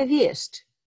 The heaviest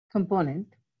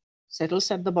component settles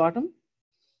at the bottom.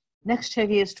 Next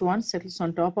heaviest one settles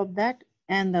on top of that,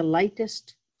 and the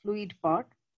lightest fluid part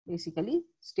basically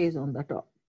stays on the top.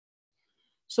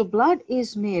 So blood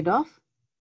is made of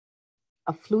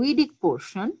a fluidic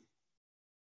portion,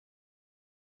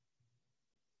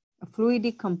 a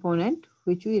fluidic component,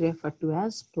 which we refer to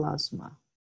as plasma.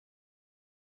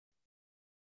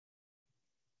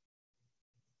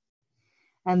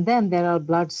 And then there are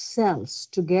blood cells.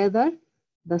 Together,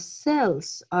 the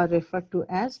cells are referred to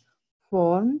as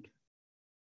formed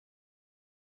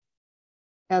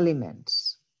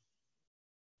elements.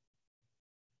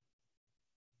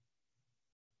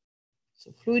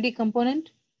 So fluidic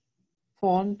component,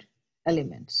 formed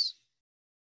elements.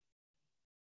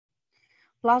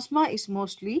 Plasma is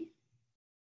mostly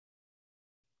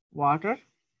water,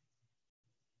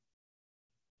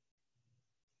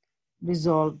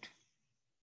 dissolved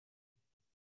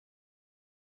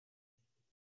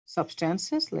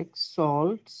substances like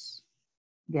salts,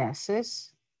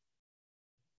 gases,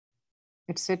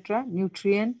 etc.,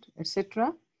 nutrient,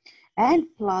 etc., and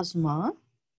plasma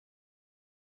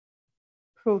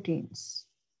proteins.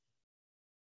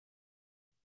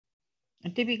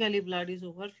 And typically blood is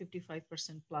over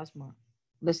 55% plasma,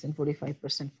 less than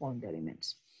 45% formed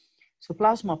elements. So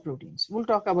plasma proteins. We'll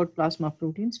talk about plasma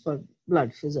proteins for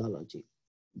blood physiology.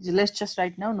 Let's just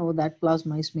right now know that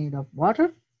plasma is made of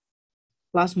water,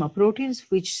 plasma proteins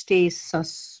which stay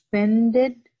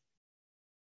suspended,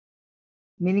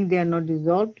 meaning they are not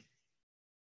dissolved.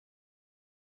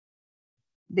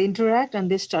 They interact and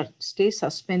they stay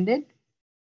suspended,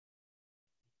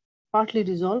 partly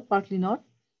dissolved, partly not.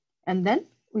 And then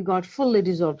we got fully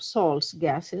dissolved salts,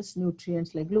 gases,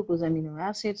 nutrients like glucose, amino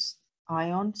acids,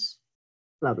 ions,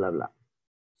 blah, blah, blah.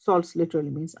 Salts literally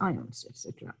means ions,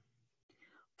 etc.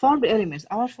 Formed elements,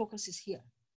 our focus is here.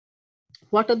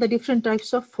 What are the different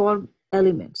types of formed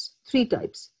elements? Three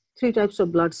types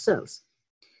of blood cells.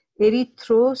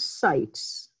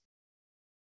 Erythrocytes,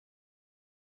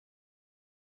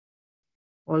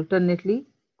 alternately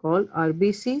called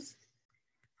RBCs.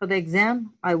 For the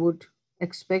exam, I would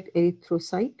expect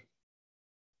erythrocyte.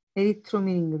 Erythro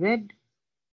meaning red,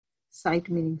 cyte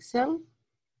meaning cell,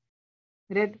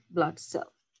 red blood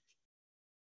cell.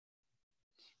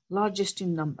 Largest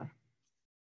in number,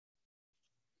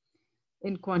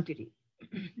 in quantity.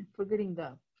 Forgetting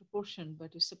the proportion,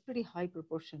 but it's a pretty high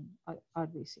proportion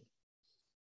RBC.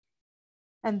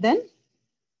 And then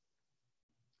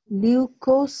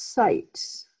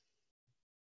leukocytes.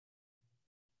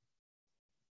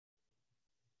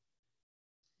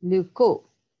 Leuko,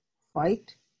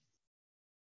 white,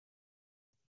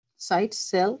 cyte,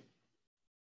 cell.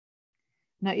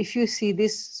 Now, if you see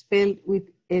this spelled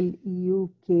with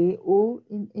L-E-U-K-O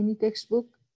in any textbook,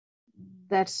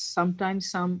 that's sometimes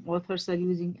some authors are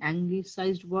using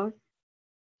anglicized word,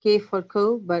 K for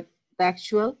co, but the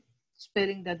actual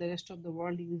spelling that the rest of the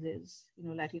world uses,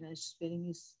 Latinized spelling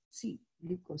is C,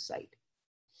 leukocyte,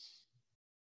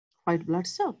 white blood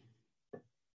cell.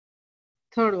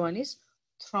 Third one is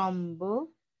thrombocyte.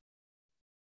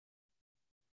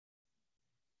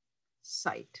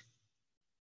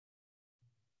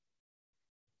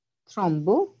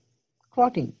 Thrombo,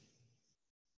 clotting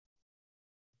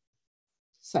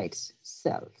sites,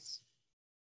 cells,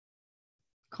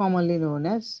 commonly known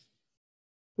as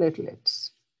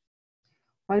platelets.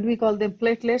 Why do we call them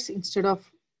platelets instead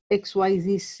of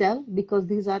XYZ cell? Because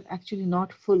these are actually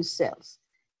not full cells.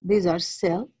 These are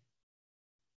cell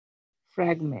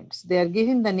fragments. They are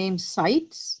giving the name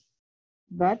sites,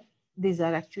 but these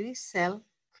are actually cell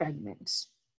fragments,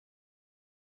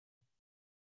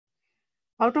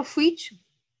 out of which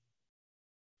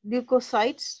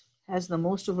leukocytes has the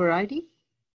most variety.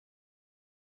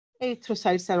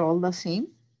 Erythrocytes are all the same.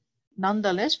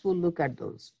 Nonetheless, we'll look at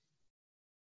those.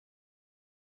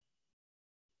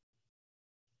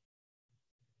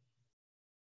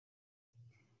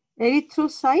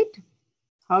 Erythrocyte.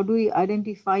 How do we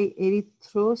identify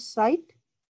erythrocyte?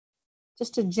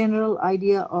 Just a general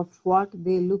idea of what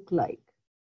they look like.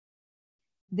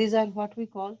 These are what we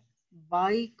call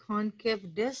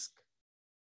biconcave disc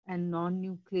and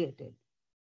non-nucleated.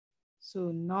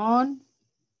 So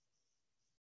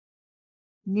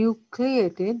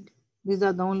non-nucleated, these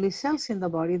are the only cells in the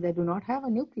body that do not have a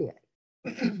nuclei.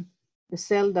 The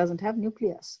cell doesn't have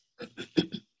nucleus.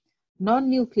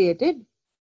 Non-nucleated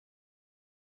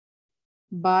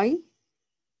biconcave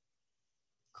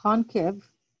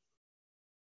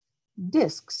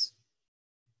discs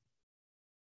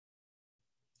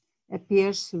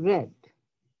appears red.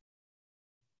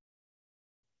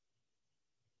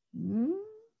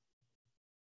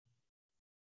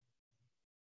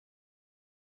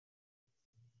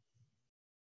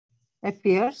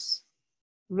 Appears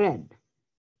red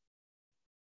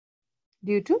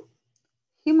due to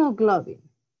hemoglobin.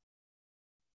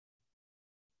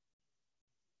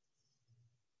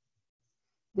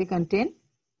 They contain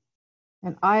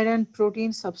an iron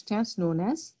protein substance known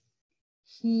as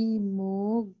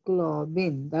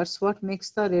hemoglobin. That's what makes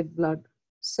the red blood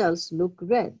cells look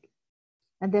red.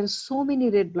 And there are so many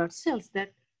red blood cells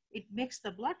that it makes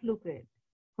the blood look red,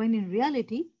 when in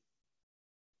reality,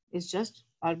 it's just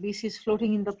RBCs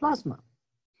floating in the plasma.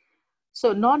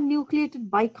 So non-nucleated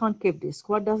biconcave disc,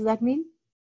 what does that mean?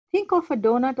 Think of a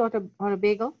donut or a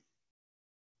bagel.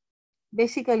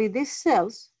 Basically, these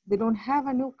cells, they don't have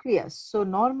a nucleus. So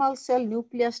normal cell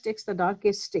nucleus takes the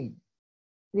darkest stain.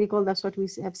 Recall that's what we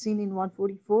have seen in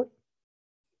 144.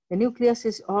 The nucleus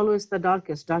is always the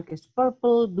darkest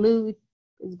purple, blue,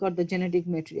 it's got the genetic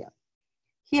material.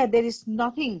 Here, there is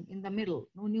nothing in the middle,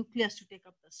 no nucleus to take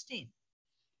up the stain.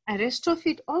 And rest of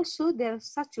it also, there are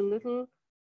such little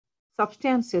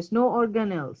substances, no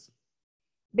organelles.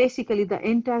 Basically, the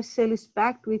entire cell is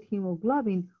packed with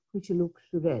hemoglobin, which looks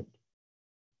red.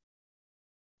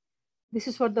 This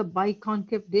is what the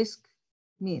biconcave disc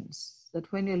means,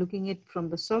 that when you're looking at it from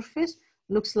the surface,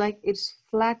 looks like it's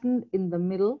flattened in the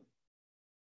middle,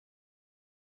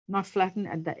 not flattened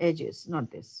at the edges,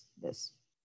 not this.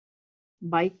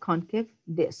 Biconcave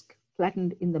disc,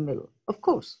 flattened in the middle. Of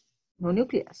course, no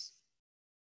nucleus.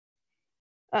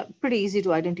 Pretty easy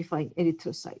to identify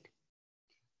erythrocyte.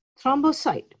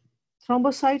 Thrombocyte.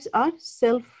 Thrombocytes are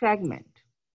cell fragment.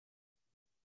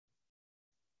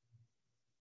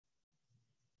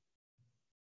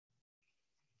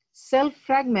 Cell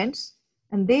fragments,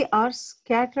 and they are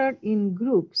scattered in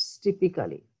groups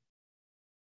typically.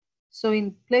 So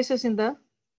in places in the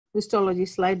histology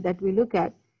slide that we look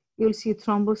at, you'll see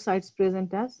thrombocytes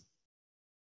present as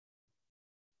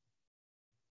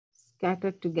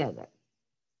scattered together.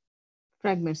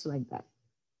 Fragments like that.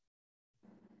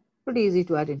 Pretty easy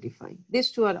to identify.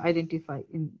 These two are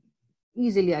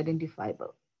easily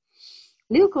identifiable.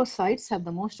 Leukocytes have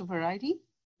the most variety.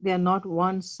 They are not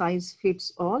one size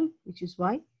fits all, which is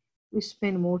why we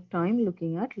spend more time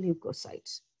looking at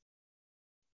leukocytes.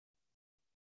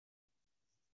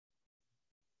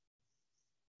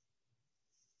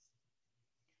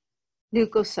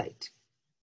 Leukocyte.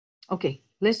 Okay,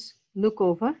 let's look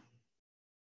over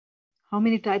how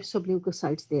many types of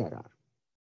leukocytes there are.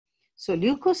 So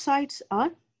leukocytes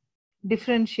are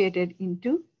differentiated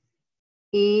into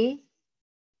A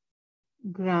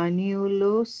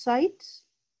granulocytes,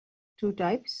 2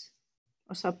 types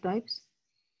or subtypes,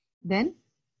 then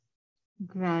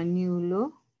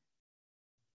granulocytes.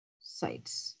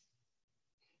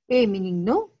 A meaning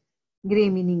no, gray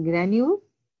meaning granule,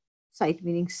 cyte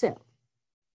meaning cell.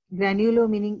 Granulo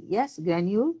meaning yes,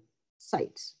 granule,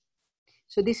 cytes.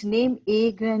 So this name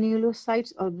A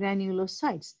granulocytes or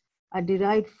granulocytes are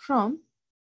derived from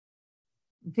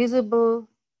visible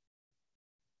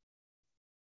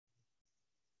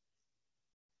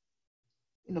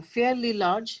fairly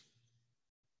large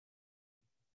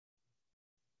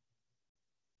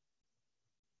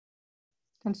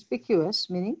conspicuous,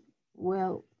 meaning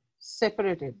well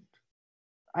separated,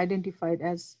 identified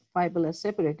as fibrillous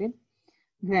separated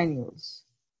granules.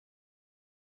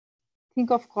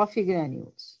 Think of coffee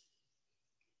granules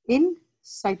in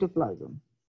cytoplasm.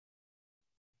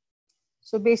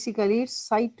 So basically it's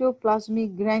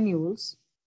cytoplasmic granules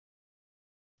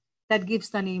that gives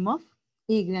the name of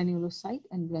agranulocyte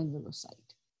and granulocyte.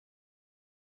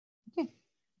 Okay.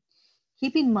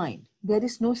 Keep in mind, there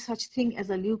is no such thing as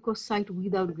a leukocyte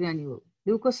without granule.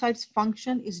 Leukocyte's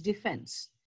function is defense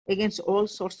against all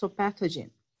sorts of pathogen,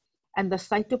 and the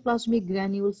cytoplasmic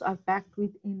granules are packed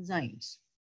with enzymes.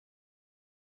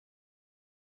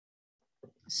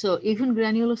 So even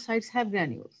granulocytes have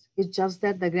granules. It's just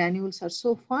that the granules are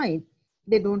so fine,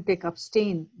 they don't take up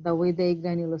stain the way the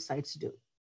granulocytes do.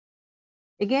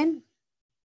 Again,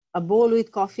 a bowl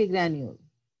with coffee granule,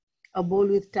 a bowl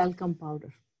with talcum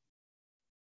powder.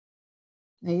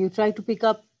 Now you try to pick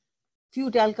up few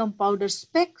talcum powder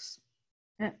specks,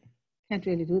 can't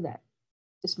really do that.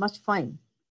 It's much fine.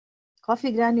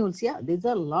 Coffee granules, yeah, these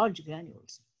are large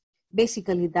granules.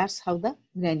 Basically, that's how the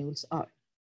granules are.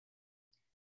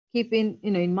 Keep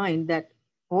in mind that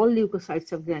all leukocytes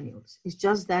have granules. It's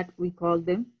just that we call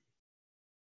them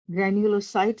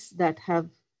granulocytes that have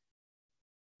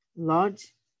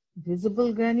large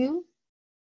visible granule.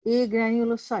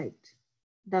 Agranulocyte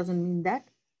doesn't mean that.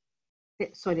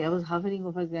 Sorry, I was hovering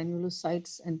over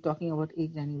granulocytes and talking about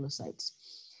agranulocytes.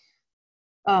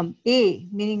 A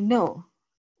meaning no,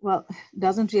 well,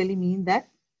 doesn't really mean that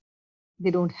they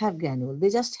don't have granule. They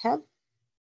just have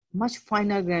much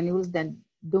finer granules that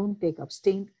don't take up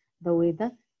stain the way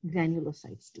the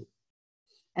granulocytes do.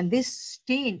 And this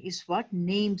stain is what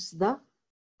names the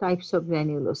types of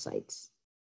granulocytes.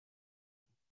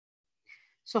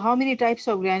 So how many types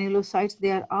of granulocytes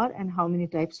there are and how many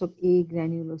types of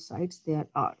agranulocytes there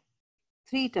are?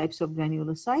 3 types of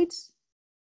granulocytes,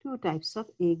 2 types of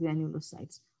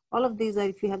agranulocytes. All of these are,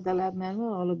 if you have the lab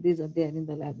manual, all of these are there in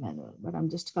the lab manual, but I'm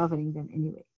just covering them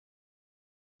anyway.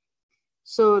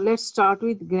 So let's start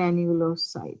with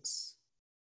granulocytes.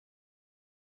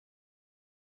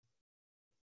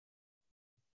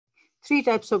 Three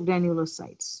types of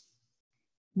granulocytes.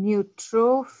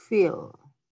 Neutrophil.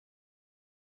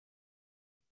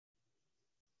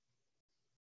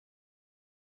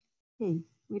 Hey,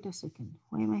 wait a second.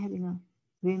 Why am I having a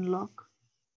brain lock?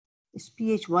 It's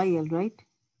PHYL, right?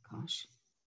 Gosh.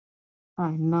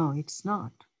 No, it's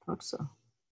not. Thought so.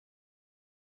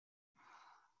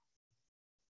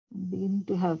 I'm beginning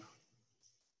to have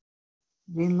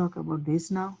brain lock about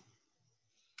this now.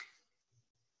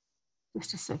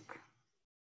 Just a sec.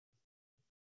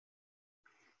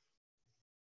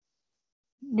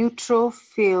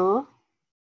 Neutrophil.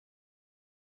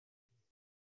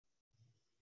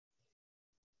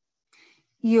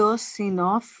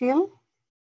 Eosinophil.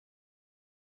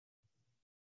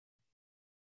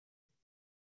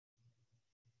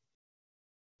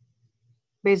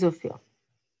 Basophil.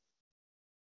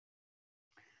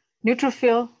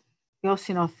 Neutrophil,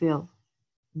 eosinophil,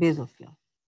 basophil.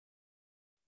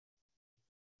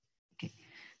 Okay.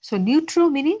 So neutro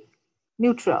meaning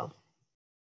neutral.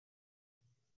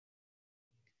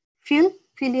 Phil,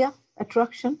 philia,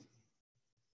 attraction.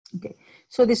 Okay.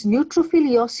 So this neutrophil,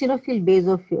 eosinophil,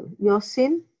 basophil.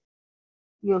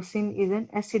 Eosin is an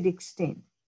acidic stain.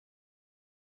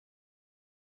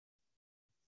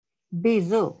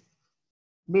 Baso,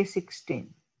 basic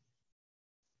stain.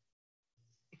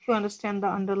 If you understand the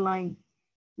underlying,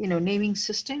 naming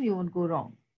system, you won't go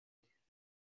wrong.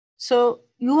 So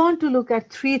you want to look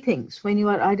at 3 things when you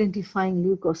are identifying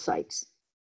leukocytes.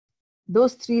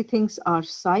 Those 3 things are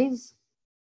size,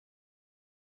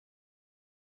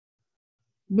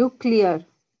 nuclear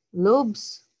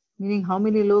lobes, meaning how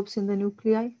many lobes in the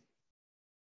nuclei,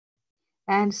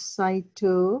 and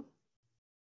cytoplasmic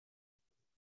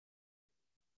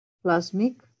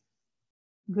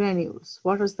granules.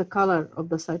 What is the color of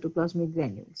the cytoplasmic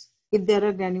granules? If there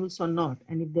are granules or not,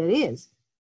 and if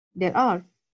there are,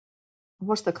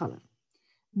 what's the color?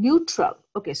 Neutral.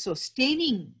 Okay, so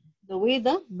staining, the way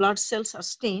the blood cells are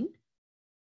stained,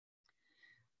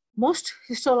 most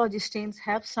histology stains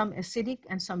have some acidic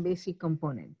and some basic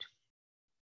component.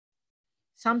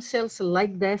 Some cells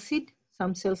like the acid,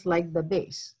 some cells like the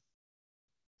base.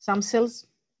 Some cells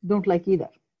don't like either.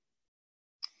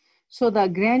 So the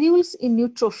granules in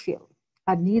neutrophil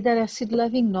are neither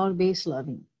acid-loving nor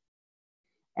base-loving.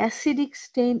 Acidic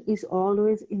stain is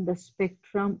always in the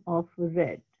spectrum of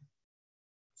red.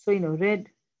 So, red,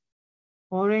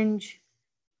 orange,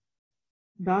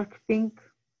 dark pink,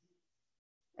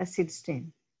 acid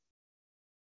stain.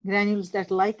 Granules that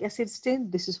like acid stain,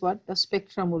 this is what the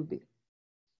spectrum will be.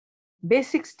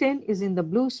 Basic stain is in the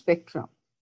blue spectrum.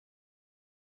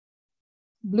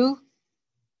 Blue,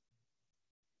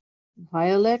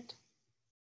 violet,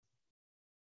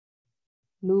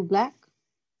 blue-black.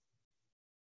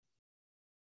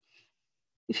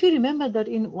 If you remember that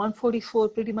in 144,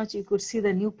 pretty much you could see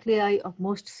the nuclei of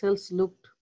most cells looked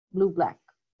blue-black.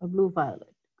 or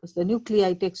blue-violet, because the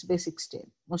nuclei takes basic stain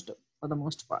for the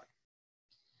most part.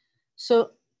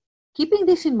 So keeping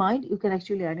this in mind, you can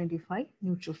actually identify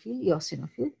neutrophil,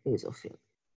 eosinophil, basophil.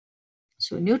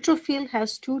 So neutrophil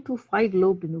has 2 to 5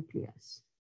 lobed nucleus.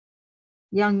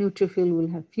 Young neutrophil will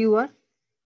have fewer,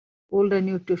 older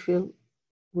neutrophil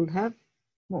will have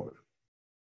more.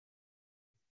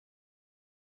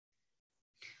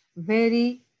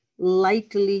 Very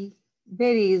lightly,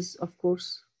 very is of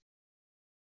course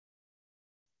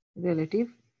relative,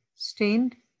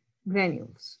 stained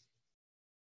granules.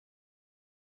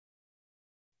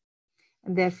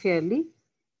 And they're fairly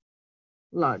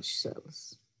large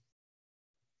cells.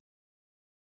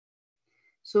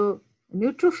 So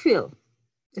neutrophil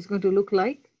is going to look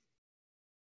like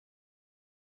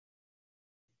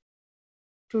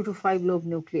 2 to 5 lobe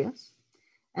nucleus.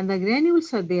 And the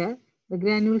granules are there. The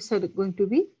granules are going to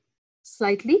be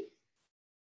slightly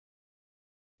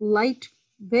light,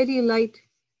 very light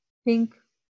pink,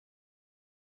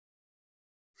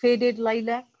 faded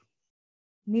lilac,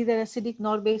 neither acidic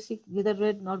nor basic, neither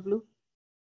red nor blue.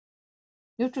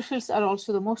 Neutrophils are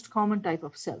also the most common type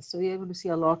of cells. So you're going to see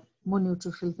a lot more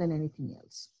neutrophils than anything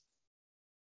else.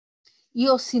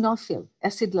 Eosinophil,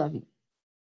 acid-loving,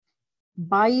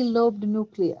 bilobed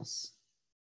nucleus.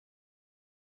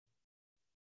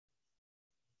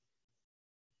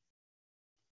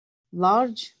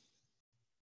 Large,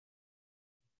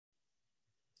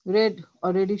 red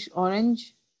or reddish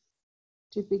orange.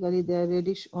 Typically they are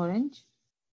reddish orange,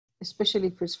 especially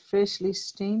if it's freshly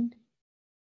stained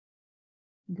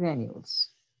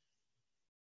granules.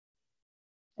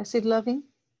 Acid-loving,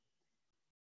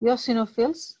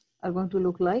 eosinophils are going to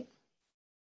look like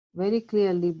very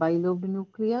clearly bilobed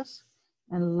nucleus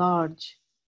and large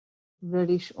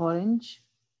reddish orange,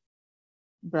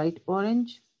 bright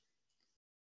orange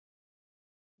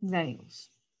granules.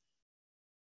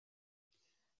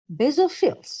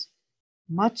 Basophils,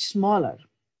 much smaller.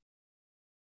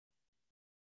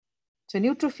 So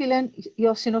neutrophil and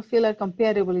eosinophil are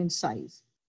comparable in size.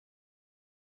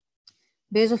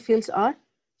 Basophils are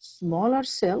smaller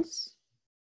cells,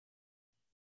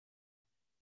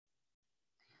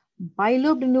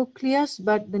 bilobed nucleus,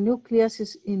 but the nucleus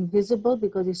is invisible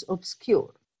because it's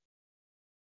obscured.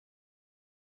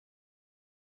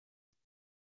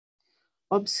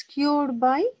 Obscured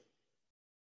by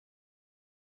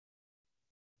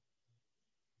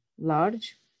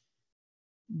large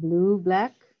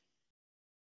blue-black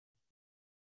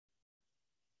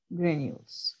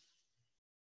granules.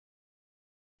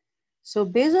 So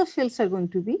basophils are going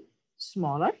to be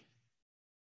smaller,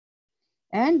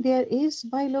 and there is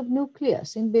bilobed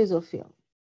nucleus in basophil,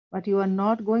 but you are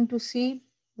not going to see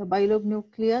the bilobed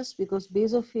nucleus because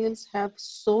basophils have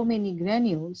so many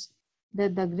granules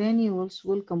that the granules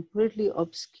will completely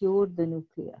obscure the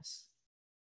nucleus.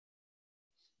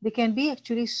 They can be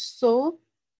actually so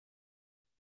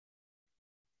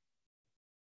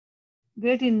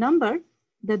great in number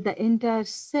that the entire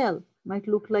cell might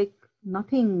look like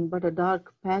nothing but a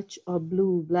dark patch of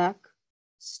blue-black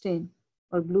stain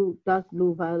or dark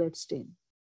blue-violet stain.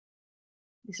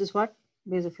 This is what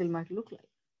basophil might look like.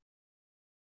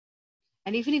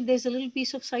 And even if there's a little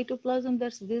piece of cytoplasm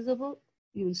that's visible,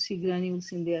 you will see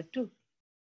granules in there too.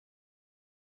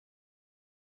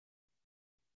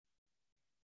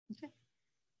 Okay.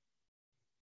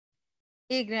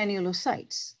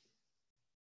 Agranulocytes.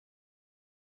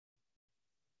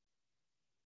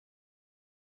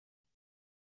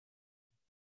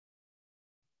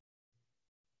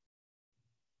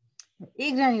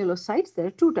 Agranulocytes, there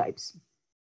are two types,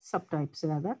 subtypes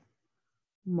rather.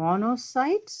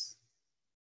 Monocytes,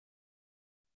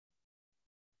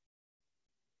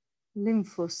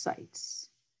 lymphocytes.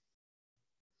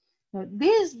 Now,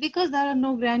 this, because there are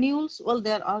no granules, well,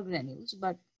 there are granules,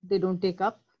 but they don't take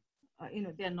up,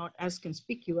 they are not as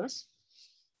conspicuous.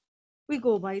 We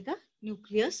go by the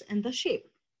nucleus and the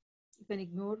shape. You can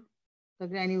ignore the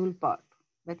granule part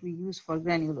that we use for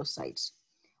granulocytes.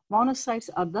 Monocytes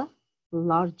are the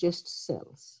largest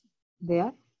cells. They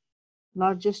are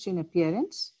largest in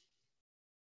appearance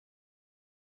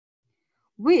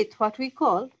with what we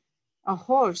call a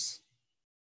horseshoe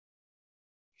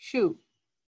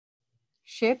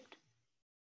shaped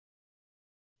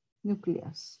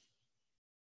nucleus,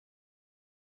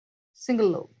 single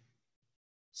lobe.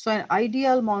 So an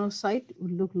ideal monocyte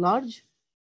would look large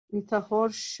with a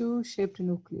horseshoe shaped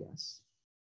nucleus.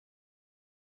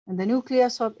 And the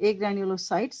nucleus of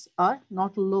agranulocytes are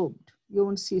not lobed. You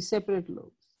won't see separate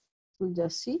lobes. You'll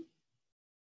just see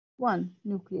one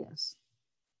nucleus.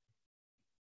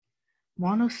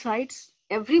 Monocytes,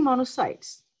 every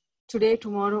monocyte, today,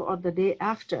 tomorrow, or the day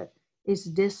after, is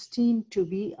destined to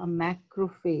be a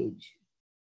macrophage,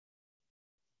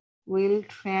 will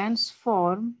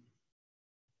transform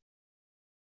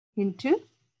into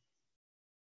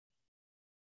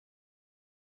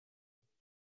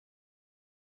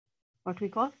what we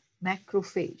call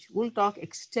macrophage. We'll talk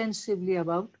extensively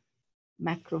about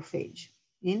macrophage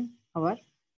in our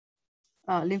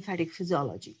lymphatic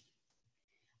physiology.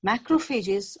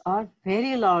 Macrophages are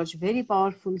very large, very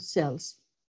powerful cells,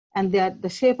 and the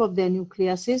shape of their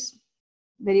nucleus is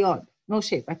very odd. No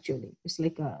shape, actually. It's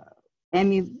like a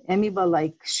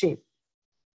amoeba-like shape.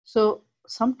 So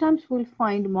sometimes we'll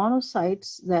find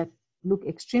monocytes that look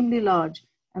extremely large,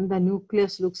 and the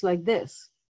nucleus looks like this.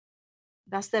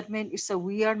 Does that mean it's a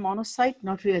weird monocyte?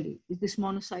 Not really. This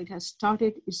monocyte has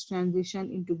started its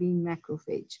transition into being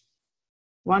macrophage.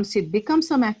 Once it becomes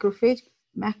a macrophage,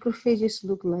 macrophages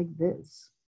look like this.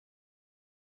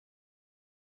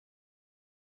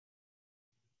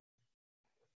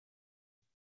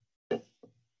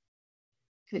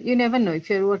 You never know. If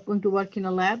you're going to work in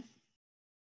a lab,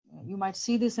 you might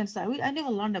see this and say, I never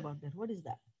learned about that. What is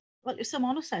that? Well, it's a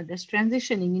monocyte that's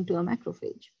transitioning into a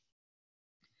macrophage.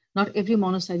 Not every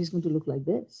monocyte is going to look like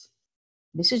this.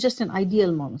 This is just an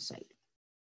ideal monocyte.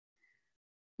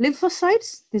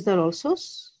 Lymphocytes, these are also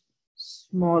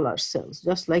smaller cells,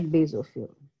 just like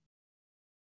basophil.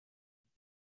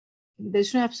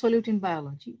 There's no absolute in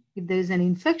biology. If there is an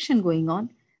infection going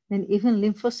on, then even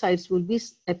lymphocytes will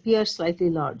appear slightly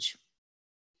large,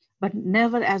 but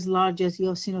never as large as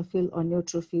eosinophil or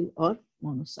neutrophil or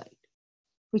monocyte,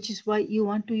 which is why you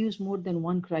want to use more than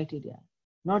one criteria,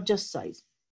 not just size,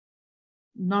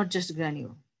 not just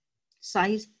granule.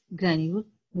 Size, granule,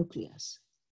 nucleus.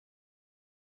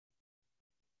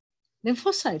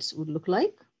 Lymphocytes would look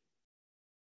like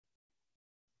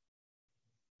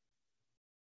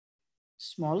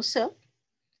small cell.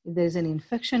 If there is an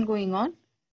infection going on,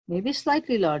 maybe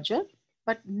slightly larger,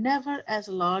 but never as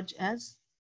large as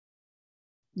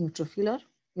neutrophil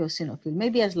or eosinophil,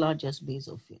 maybe as large as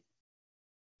basophil.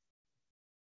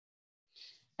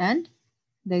 And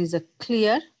there is a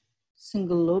clear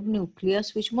single lobe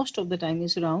nucleus, which most of the time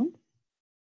is round.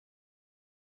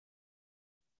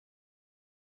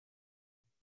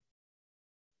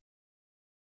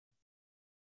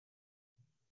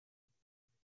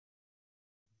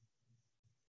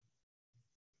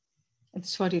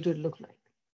 That's what it would look like.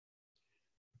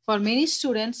 For many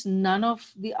students, none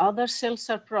of the other cells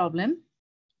are problem,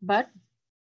 but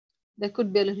there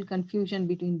could be a little confusion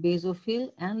between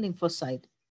basophil and lymphocyte.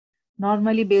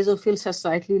 Normally, basophils are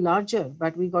slightly larger,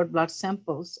 but we got blood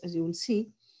samples, as you will see,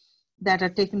 that are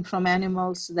taken from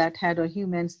animals that had, or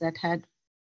humans that had,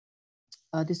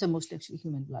 these are mostly actually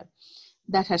human blood,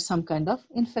 that had some kind of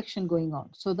infection going on.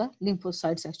 So the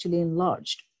lymphocytes actually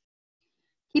enlarged.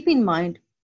 Keep in mind,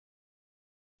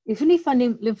 even if a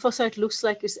lymphocyte looks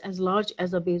like it's as large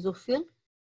as a basophil,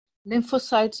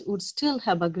 lymphocytes would still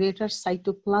have a greater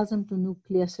cytoplasm to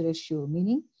nucleus ratio,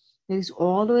 meaning there is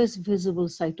always visible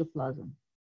cytoplasm.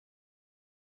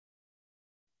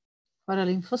 For a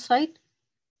lymphocyte,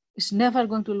 it's never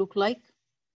going to look like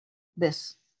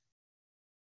this.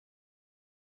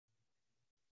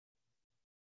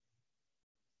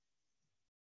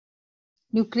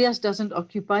 Nucleus doesn't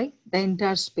occupy the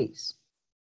entire space.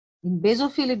 In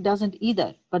basophil, it doesn't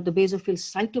either, but the basophil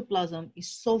cytoplasm is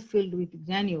so filled with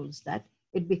granules that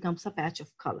it becomes a patch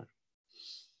of color.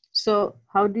 So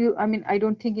how do you, I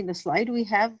don't think in the slide we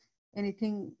have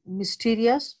anything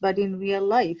mysterious, but in real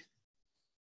life,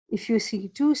 if you see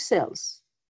two cells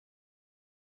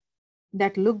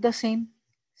that look the same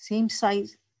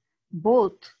size,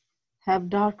 both have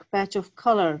dark patch of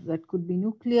color that could be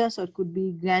nucleus or could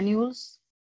be granules,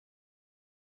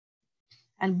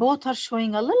 and both are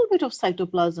showing a little bit of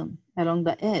cytoplasm along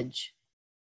the edge.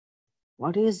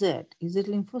 What is it? Is it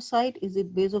lymphocyte? Is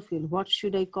it basophil? What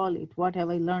should I call it? What have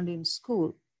I learned in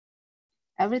school?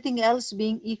 Everything else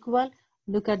being equal,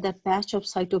 look at that patch of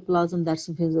cytoplasm that's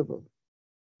visible.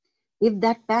 If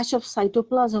that patch of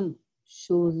cytoplasm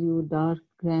shows you dark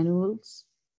granules,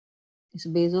 it's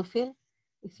basophil.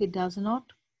 If it does not,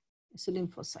 it's a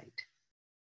lymphocyte.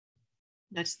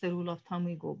 That's the rule of thumb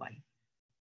we go by.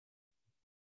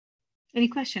 Any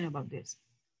question about this?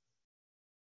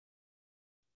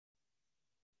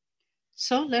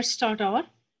 So let's start our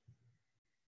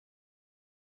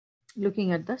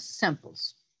looking at the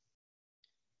samples.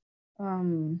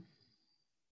 Let's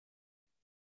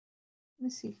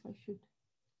see if I should.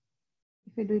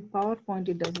 If I do it PowerPoint,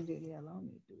 it doesn't really allow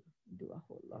me to do a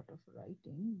whole lot of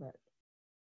writing, but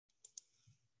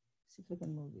see if I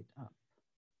can move it up.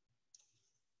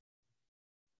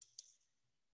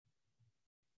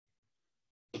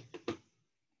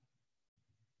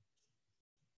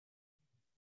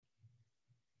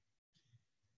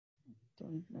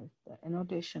 don't know if the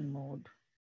annotation mode.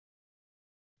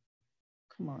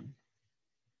 Come on.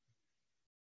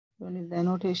 Don't know if the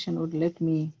annotation would let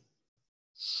me.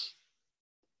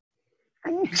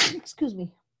 Excuse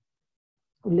me.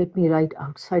 Would let me write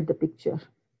outside the picture.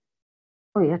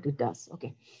 Oh, yeah, it does.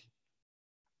 Okay.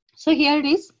 So here it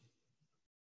is.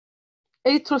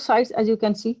 Erythrocytes, as you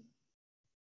can see.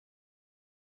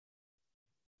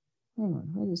 Hang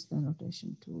on, where is the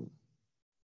annotation tool?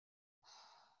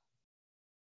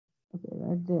 Okay,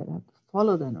 right there. I have to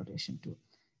follow the annotation tool.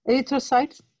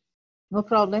 Erythrocytes, no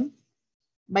problem.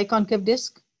 Biconcave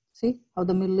disc. See how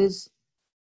the middle is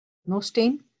no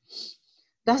stain.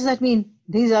 Does that mean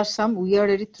these are some weird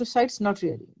erythrocytes? Not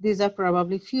really. These are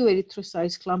probably few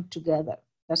erythrocytes clumped together.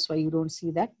 That's why you don't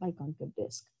see that biconcave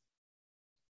disc.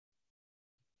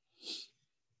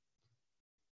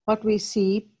 What we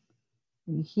see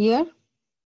here,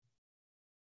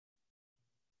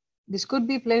 this could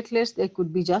be platelets, they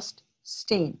could be just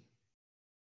stain.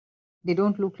 They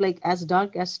don't look like as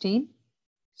dark as stain.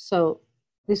 So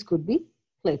this could be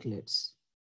platelets.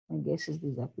 My guess is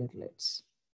these are platelets.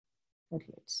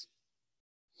 Platelets.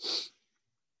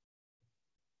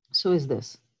 So is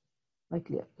this, like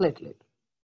platelet.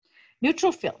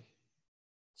 Neutrophil.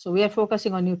 So we are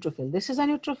focusing on neutrophil. This is a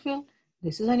neutrophil.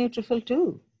 This is a neutrophil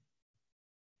too.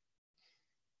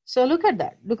 So look at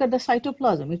that. Look at the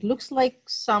cytoplasm. It looks like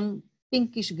some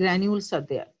pinkish granules are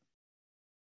there.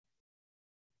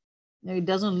 Now it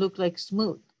doesn't look like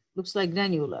smooth. Looks like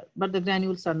granular, but the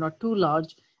granules are not too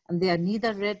large and they are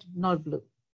neither red nor blue.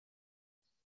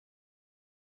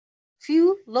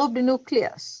 Few lobed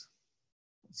nucleus.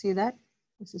 See that?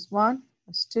 This is 1,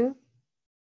 that's 2,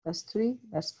 that's 3,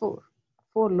 that's 4.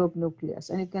 4 lobed nucleus.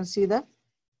 And you can see the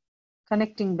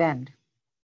connecting band.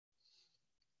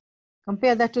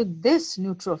 Compare that to this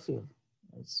neutrophil.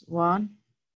 It's 1,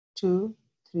 2,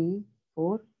 3,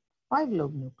 4, 5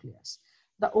 lobe nucleus.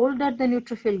 The older the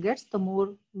neutrophil gets, the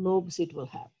more lobes it will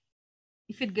have.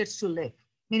 If it gets to live,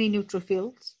 many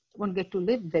neutrophils won't get to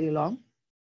live very long.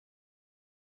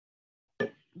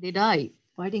 They die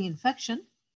fighting infection.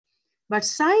 But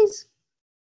size,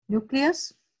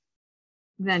 nucleus,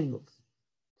 granules,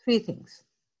 3 things.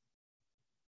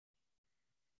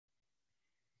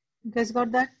 You guys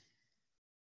got that?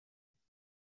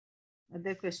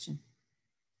 Other question?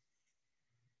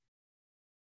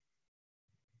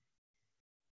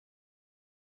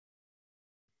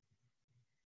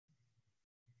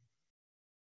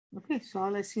 Okay, so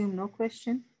I'll assume no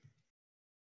question.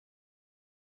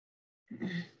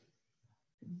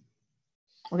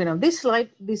 Okay, now this slide,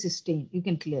 this is stain. You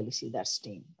can clearly see that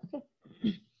stain. Okay.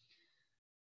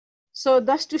 So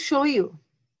that's to show you,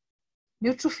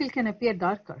 neutrophil can appear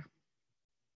darker.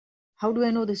 How do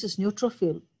I know this is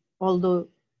neutrophil? Although,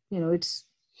 there's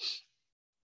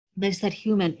that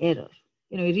human error.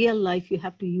 In real life, you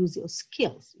have to use your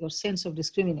skills, your sense of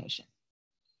discrimination.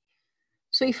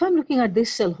 So if I'm looking at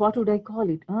this cell, what would I call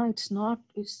it?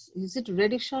 Is it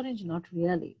reddish orange? Not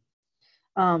really.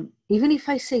 Even if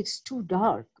I say it's too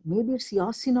dark, maybe it's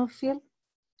eosinophil.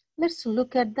 Let's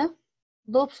look at the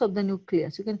lobes of the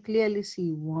nucleus. You can clearly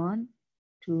see 1,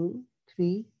 2,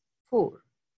 3, 4.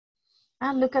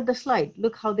 And look at the slide.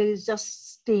 Look how there is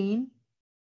just stain.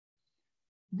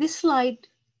 This slide,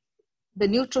 the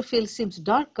neutrophil seems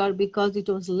darker because it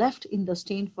was left in the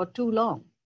stain for too long.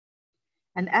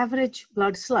 An average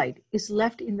blood slide is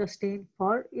left in the stain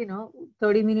for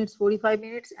 30 minutes, 45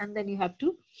 minutes, and then you have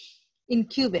to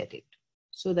incubate it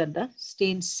so that the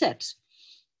stain sets.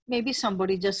 Maybe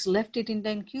somebody just left it in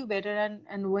the incubator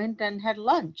and went and had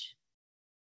lunch,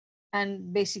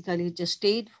 and basically it just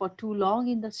stayed for too long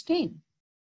in the stain,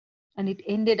 and it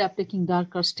ended up taking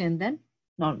darker stain than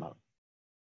normal.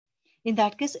 In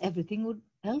that case, everything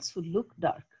else would look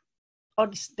dark, or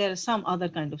there is some other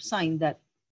kind of sign that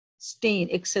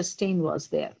excess stain was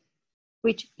there,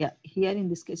 which, here in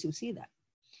this case, you see that.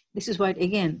 This is why,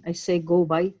 again, I say go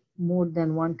by more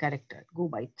than one character, go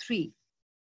by 3.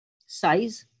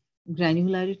 Size,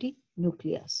 granularity,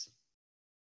 nucleus.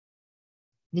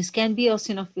 This can be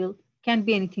eosinophil, can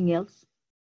be anything else.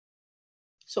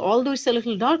 So although it's a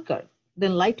little darker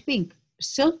than light pink, it's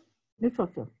still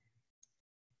neutrophil.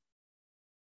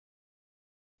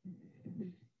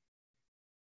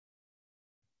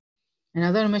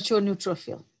 Another mature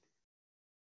neutrophil.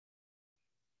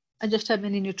 I just have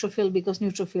many neutrophil because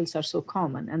neutrophils are so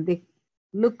common and they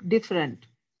look different.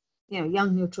 Young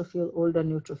neutrophil, older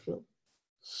neutrophil.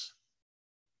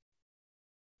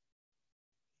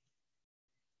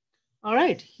 All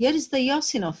right, here is the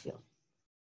eosinophil.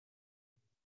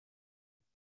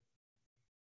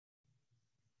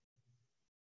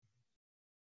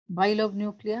 Bilobe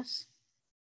nucleus,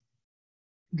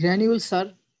 Granules are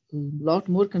a lot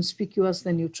more conspicuous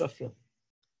than neutrophil.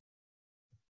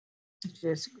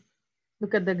 Just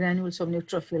look at the granules of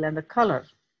neutrophil and the color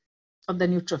of the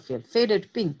neutrophil,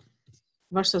 faded pink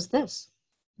versus this.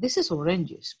 This is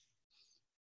oranges.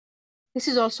 This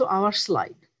is also our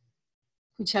slide,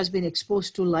 which has been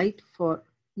exposed to light for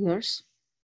years.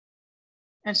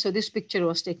 And so this picture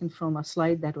was taken from a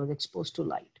slide that was exposed to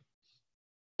light.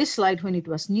 This slide, when it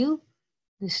was new,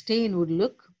 the stain would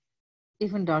look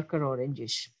even darker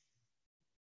orangish.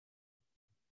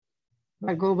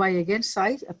 But go by again,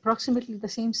 size, approximately the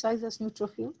same size as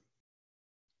neutrophil.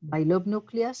 Bilobe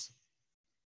nucleus,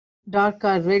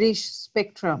 darker reddish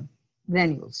spectrum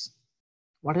granules.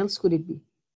 What else could it be?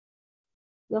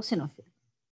 Eosinophil.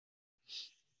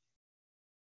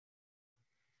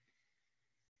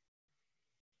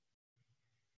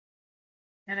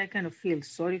 And I kind of feel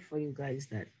sorry for you guys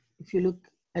that if you look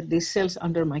at these cells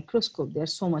under microscope, they're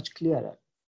so much clearer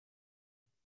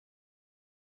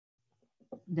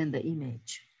than the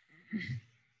image.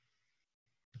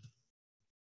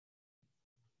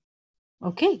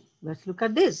 Okay, let's look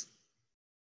at this.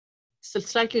 So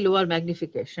slightly lower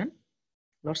magnification,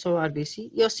 lots of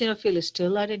RBC. Eosinophil is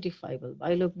still identifiable,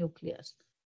 bilobe nucleus,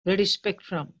 reddish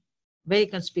spectrum, very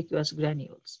conspicuous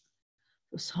granules.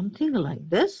 So something like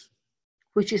this,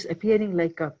 which is appearing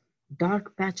like a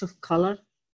dark patch of color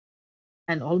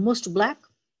and almost black,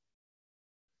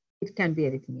 it can be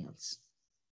anything else.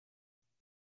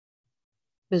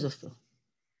 Basophil.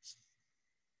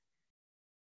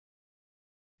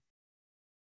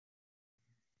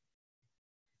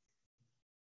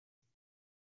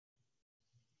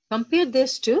 Compare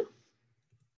this to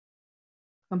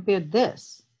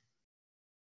this.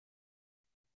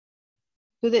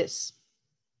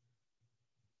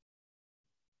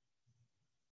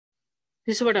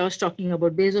 This is what I was talking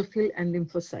about, basophil and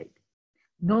lymphocyte.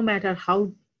 No matter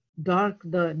how dark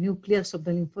the nucleus of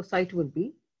the lymphocyte will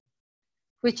be,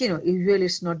 which, usually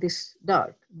it's not this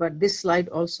dark, but this slide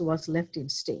also was left in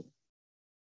stain.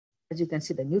 As you can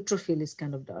see, the neutrophil is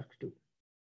kind of dark too.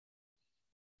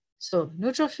 So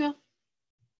neutrophil,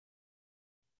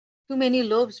 too many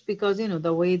lobes because,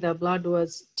 the way the blood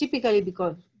was typically,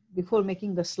 because before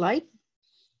making the slide,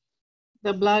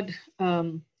 the blood,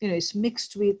 is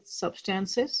mixed with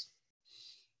substances,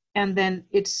 and then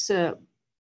it's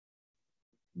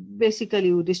basically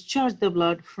you discharge the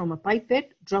blood from a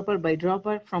pipette, dropper by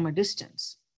dropper, from a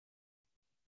distance.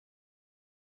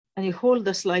 And you hold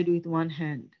the slide with one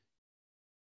hand.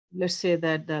 Let's say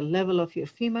that the level of your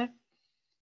femur,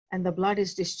 and the blood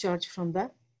is discharged from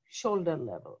the shoulder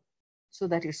level so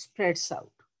that it spreads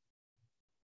out.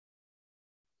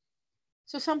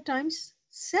 So sometimes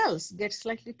cells get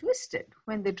slightly twisted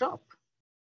when they drop.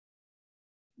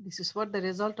 This is what the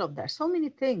result of that. So many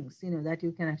things, that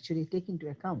you can actually take into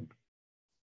account.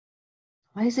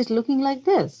 Why is it looking like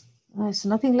this? It's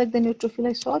nothing like the neutrophil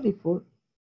I saw before.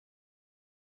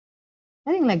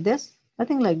 Nothing like this,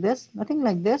 nothing like this, nothing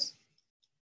like this.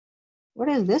 What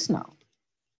is this now?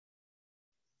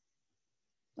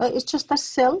 It's just the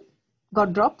cell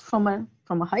got dropped from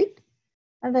a height,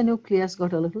 and the nucleus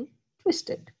got a little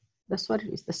twisted. That's what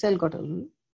it is. The cell got a little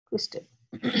twisted.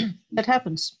 That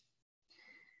happens.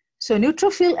 So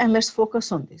neutrophil, and let's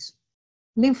focus on this.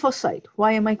 Lymphocyte.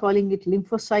 Why am I calling it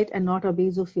lymphocyte and not a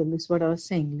basophil? This is what I was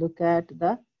saying. Look at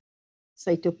the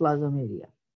cytoplasm area.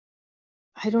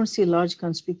 I don't see large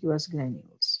conspicuous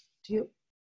granules. Do you?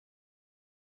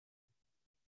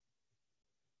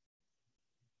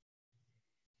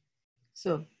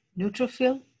 So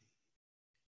neutrophil,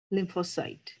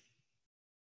 lymphocyte.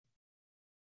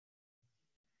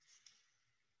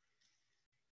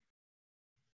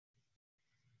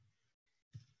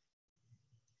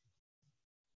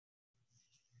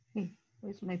 Hey,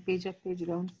 where's my page up, page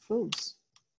down? Froze.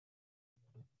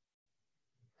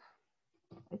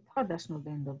 I thought that's not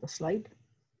the end of the slide.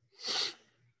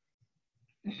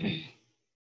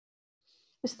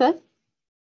 Is that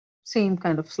same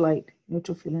kind of slide,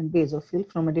 neutrophil and basophil,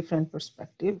 from a different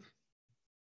perspective?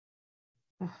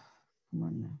 Oh, come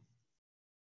on now.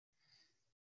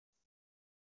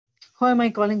 Why am I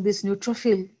calling this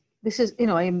neutrophil? This is,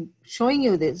 I am showing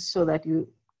you this so that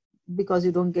because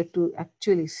you don't get to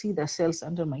actually see the cells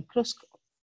under microscope.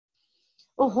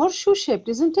 Oh, horseshoe shaped,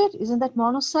 isn't it? Isn't that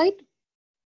monocyte?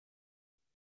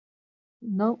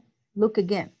 No, look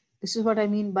again. This is what I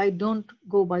mean by don't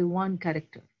go by one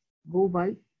character. Go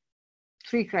by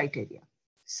 3 criteria: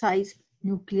 size,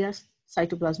 nucleus,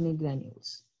 cytoplasmic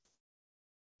granules.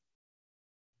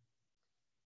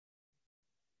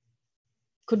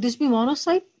 Could this be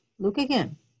monocyte? Look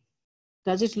again.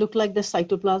 Does it look like the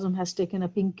cytoplasm has taken a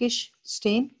pinkish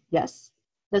stain? Yes.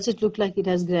 Does it look like it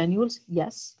has granules?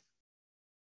 Yes.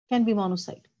 Can be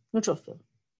monocyte, neutrophil.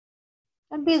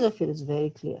 And basophil is very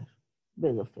clear,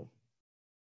 basophil.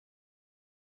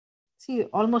 See,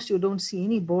 almost you don't see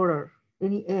any border,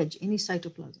 any edge, any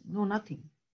cytoplasm, no, nothing.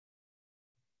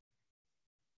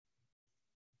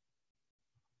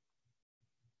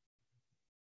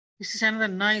 This is another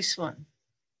nice one.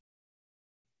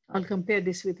 I'll compare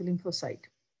this with lymphocyte.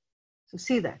 So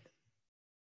see that.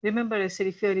 Remember, I said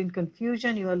if you're in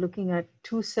confusion, you are looking at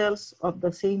two cells of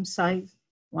the same size.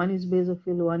 One is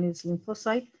basophil, one is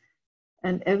lymphocyte,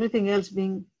 and everything else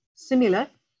being similar.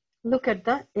 Look at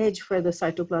the edge where the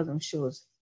cytoplasm shows.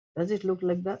 Does it look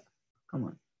like that? Come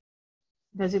on.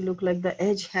 Does it look like the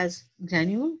edge has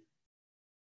granule?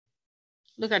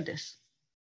 Look at this.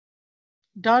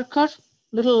 Darker,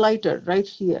 little lighter right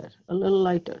here, a little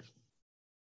lighter.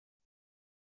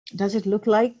 Does it look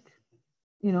like,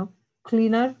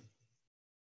 cleaner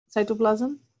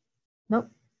cytoplasm? No.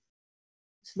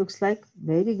 This looks like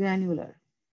very granular.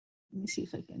 Let me see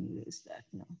if I can erase that.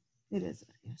 No, eraser,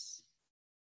 yes.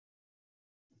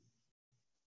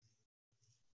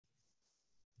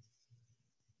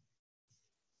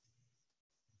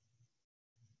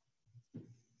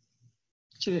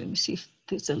 Actually, let me see if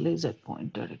there's a laser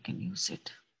pointer, I can use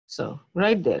it. So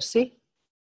right there, see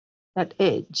that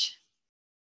edge.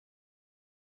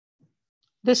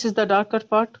 This is the darker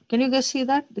part. Can you guys see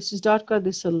that? This is darker,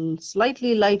 this is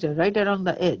slightly lighter, right around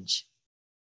the edge.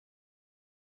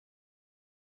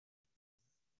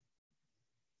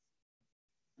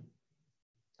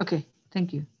 Okay,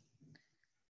 thank you.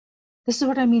 This is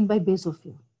what I mean by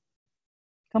basophil.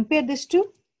 Compare this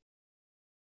to,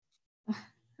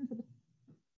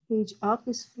 page up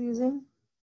is freezing.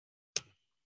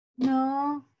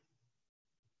 No.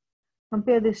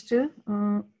 Compare this to,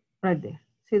 right there.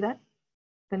 See that?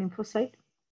 The lymphocyte.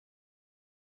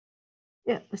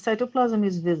 Yeah, the cytoplasm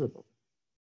is visible.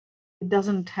 It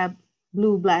doesn't have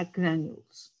blue-black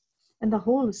granules. And the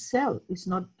whole cell is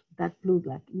not that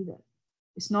blue-black either.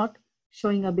 It's not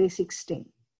showing a basic stain.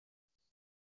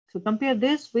 So compare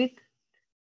this with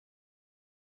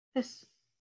this.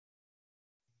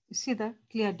 You see the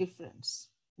clear difference.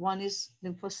 One is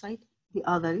lymphocyte, the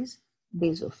other is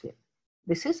basophil.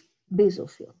 This is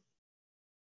basophil.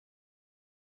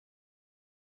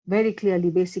 Very clearly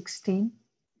basic stain.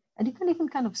 And you can even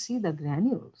kind of see the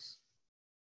granules.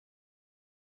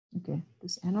 Okay,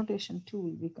 this annotation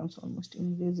tool becomes almost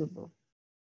invisible.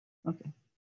 Okay,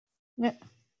 yeah,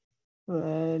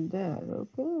 right there,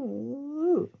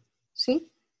 okay. See,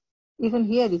 even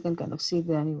here you can kind of see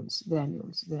granules,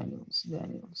 granules, granules,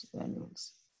 granules,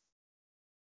 granules.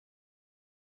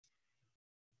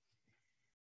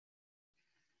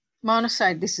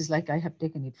 Monocyte, this is like I have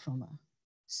taken it from a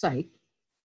site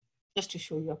just to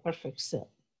show you a perfect cell.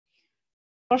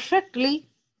 Perfectly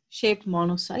shaped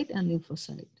monocyte and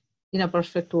lymphocyte. In a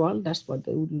perfect world, that's what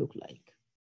they would look like.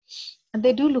 And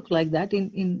they do look like that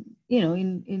in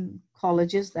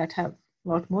colleges that have a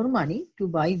lot more money to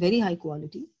buy very high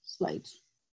quality slides.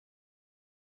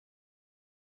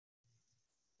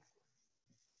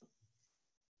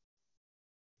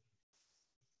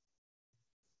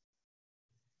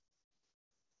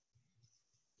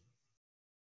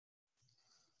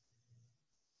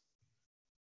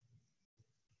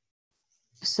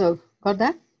 So, got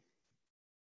that?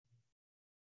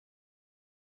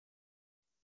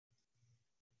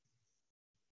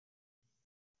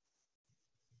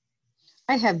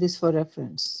 I have this for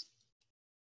reference.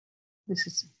 This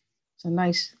is a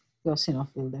nice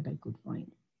eosinophil that I could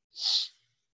find.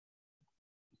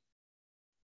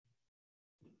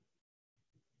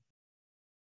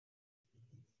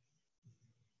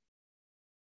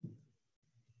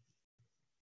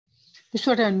 This is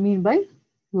what I mean by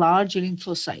large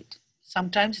lymphocyte.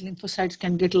 Sometimes lymphocytes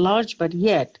can get large, but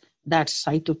yet that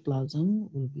cytoplasm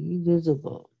will be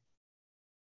visible.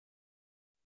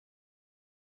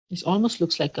 It almost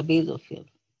looks like a basophil,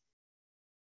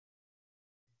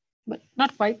 but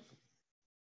not quite.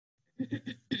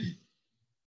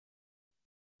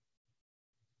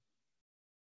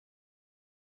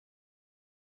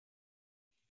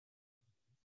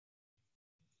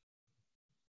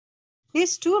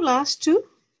 These last two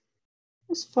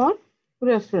is for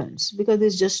reference because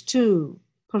it's just two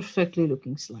perfectly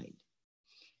looking slides.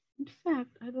 In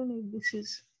fact, I don't know if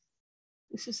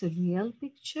this is a real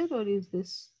picture or is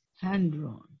this hand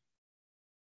drawn?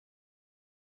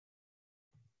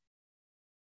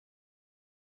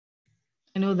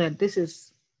 I know that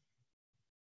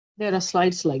there are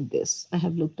slides like this. I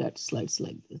have looked at slides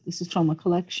like this. This is from a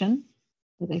collection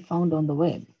that I found on the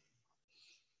web.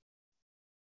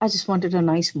 I just wanted a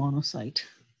nice monocyte.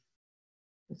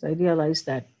 because I realized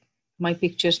that my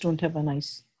pictures don't have a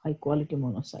nice high quality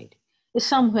monocyte. It's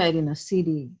somewhere in a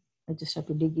CD. I just have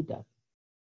to dig it up.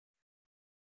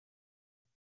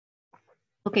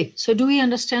 Okay, so do we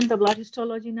understand the blood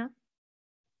histology now?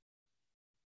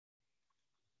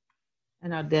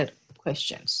 And are there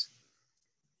questions?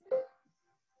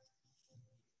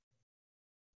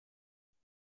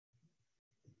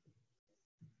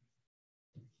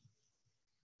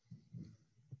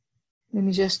 Let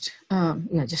me just,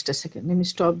 yeah, just a second. Let me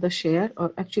stop the share,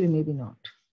 or actually maybe not.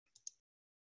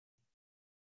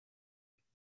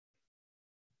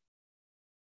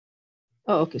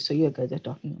 Oh, okay, so you guys are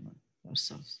talking about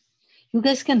yourselves. You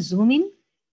guys can zoom in?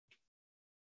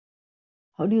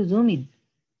 How do you zoom in?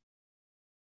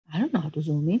 I don't know how to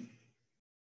zoom in.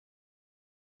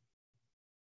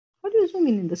 How do you zoom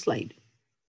in the slide?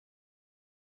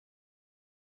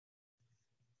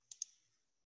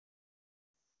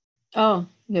 Oh,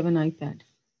 you have an iPad.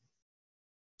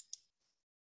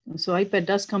 So iPad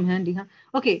does come handy, huh?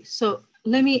 Okay, so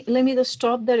let me just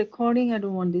stop the recording. I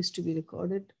don't want this to be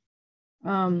recorded.